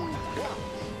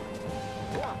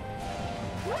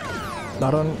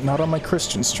 Not on my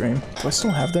Christian stream. Do I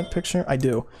still have that picture? I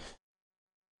do.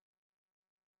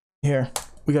 Here,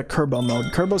 we got Kerbo mode.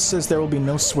 Kerbo says there will be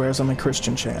no swears on my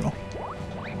Christian channel.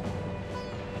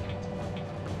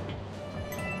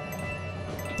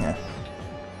 Yeah.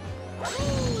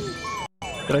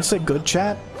 Did I say good,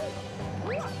 chat?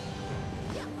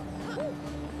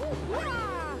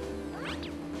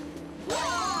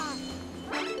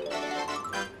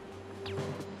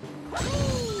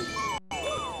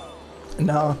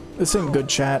 No, this ain't good,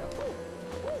 chat.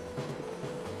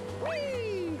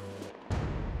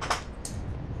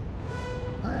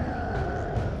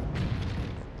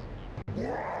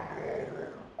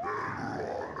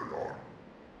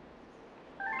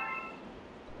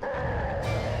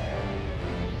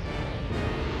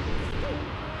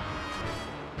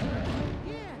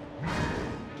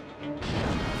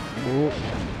 Ooh,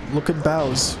 look at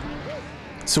Bows.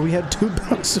 So we had 2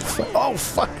 Bows of fun. Oh,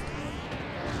 fuck!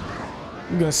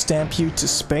 I'm gonna stamp you to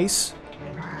space.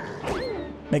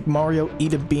 Make Mario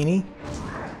eat a beanie.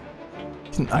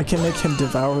 I can make him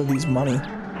devour these money.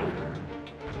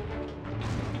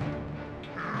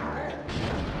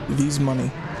 These money.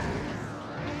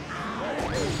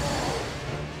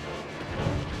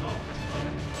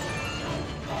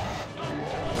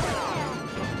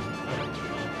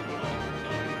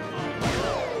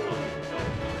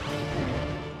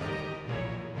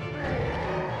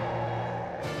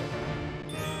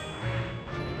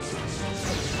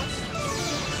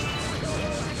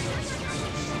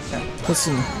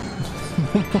 Listen.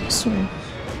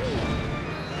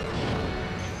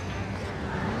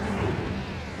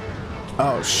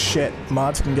 Oh shit,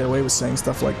 mods can get away with saying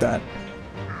stuff like that.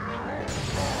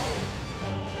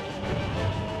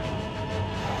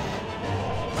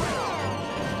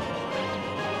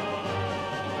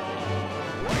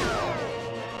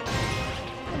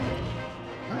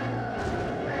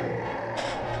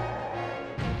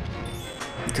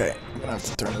 Okay, I'm gonna have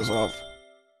to turn this off.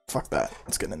 Fuck that,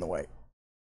 it's getting in the way.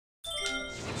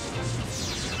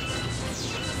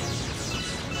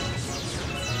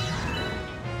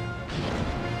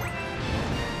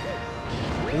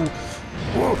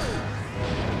 Whoa.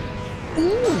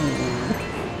 Ooh.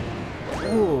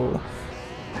 Ooh.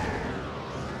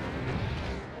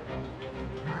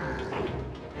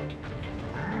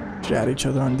 Should add each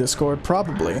other on Discord?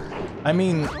 Probably. I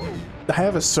mean, I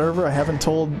have a server I haven't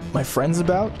told my friends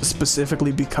about,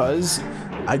 specifically because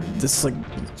this is like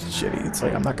shitty. It's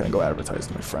like I'm not gonna go advertise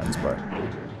to my friends, but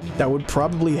that would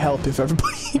probably help if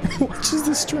everybody watches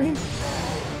the stream.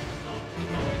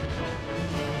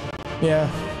 Yeah,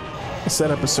 I set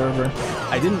up a server.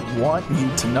 I didn't want you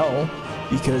to know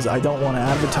because I don't want to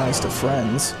advertise to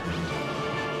friends.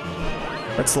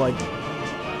 That's like,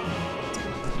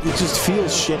 it just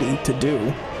feels shitty to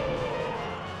do.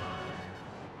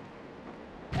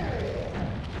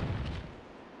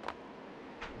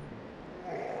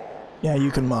 Yeah,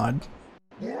 you can mod.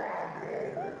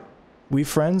 We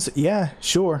friends? Yeah,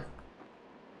 sure.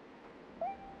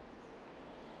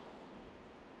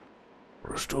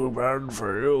 It's too bad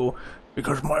for you,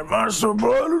 because my master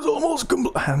plan is almost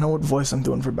complete. I don't know what voice I'm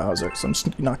doing for Bowser, so I'm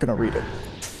just not gonna read it.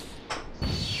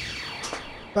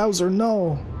 Bowser,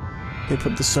 no! Okay,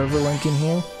 put the server link in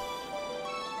here.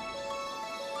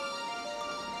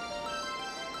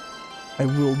 I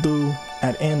will do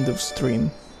at end of stream.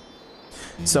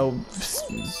 So,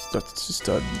 that's just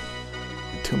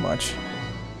too much.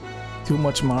 Too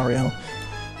much Mario.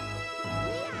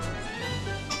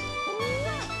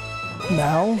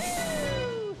 Now,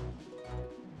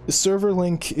 the server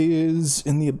link is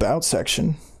in the About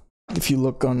section. If you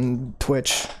look on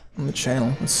Twitch, on the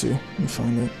channel, let's see, let me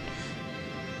find it.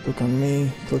 Click on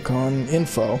me, click on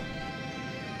Info,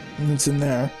 and it's in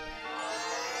there.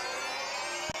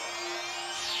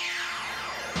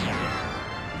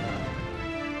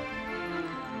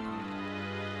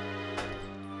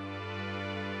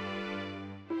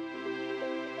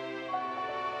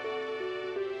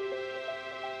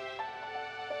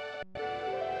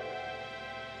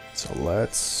 So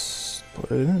let's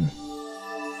put it in.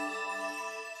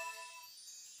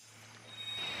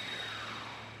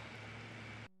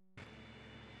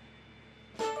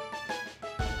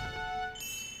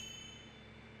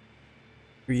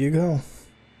 Here you go.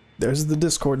 There's the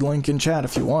Discord link in chat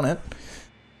if you want it.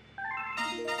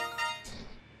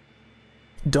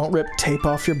 Don't rip tape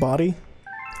off your body.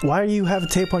 Why do you have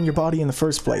tape on your body in the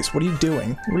first place? What are you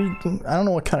doing? What are you, I don't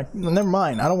know what kind of... Never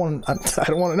mind. I don't want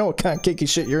to know what kind of kinky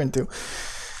shit you're into.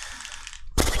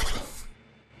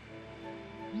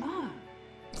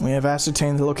 We have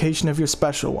ascertained the location of your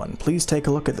special one. Please take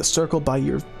a look at the circle by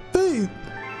your feet.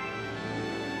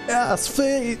 Yes,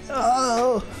 feet.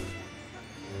 Oh.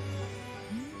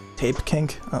 Tape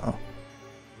kink. Uh-oh.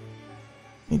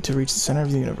 Need to reach the center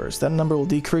of the universe. That number will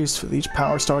decrease with each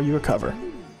power star you recover.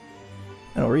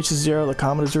 And it reaches 0, the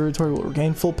Comet Observatory will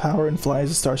regain full power and fly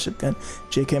as a starship again.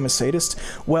 JK, I'm a sadist.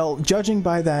 Well, judging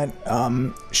by that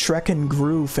Shrek and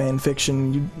Gru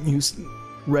fanfiction you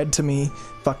read to me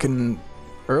fucking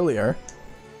earlier,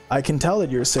 I can tell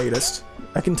that you're a sadist.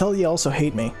 I can tell you also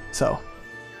hate me, so.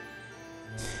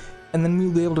 And then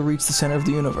we'll be able to reach the center of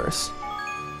the universe.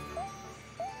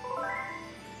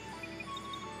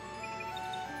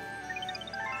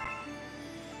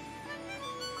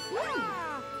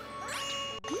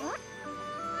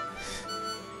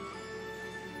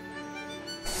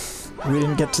 We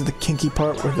didn't get to the kinky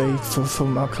part where they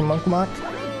mock.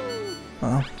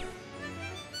 Oh.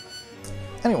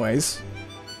 Anyways.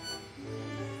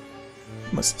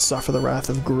 Must suffer the wrath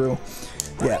of Gru.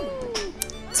 Yeah.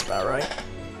 That's about right.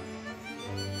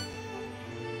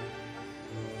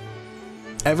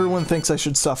 Everyone thinks I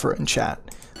should suffer in chat.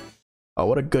 Oh,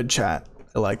 what a good chat.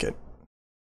 I like it.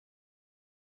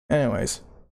 Anyways.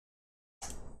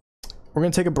 We're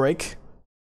gonna take a break.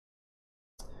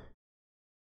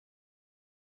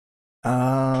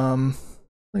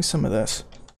 Play some of this.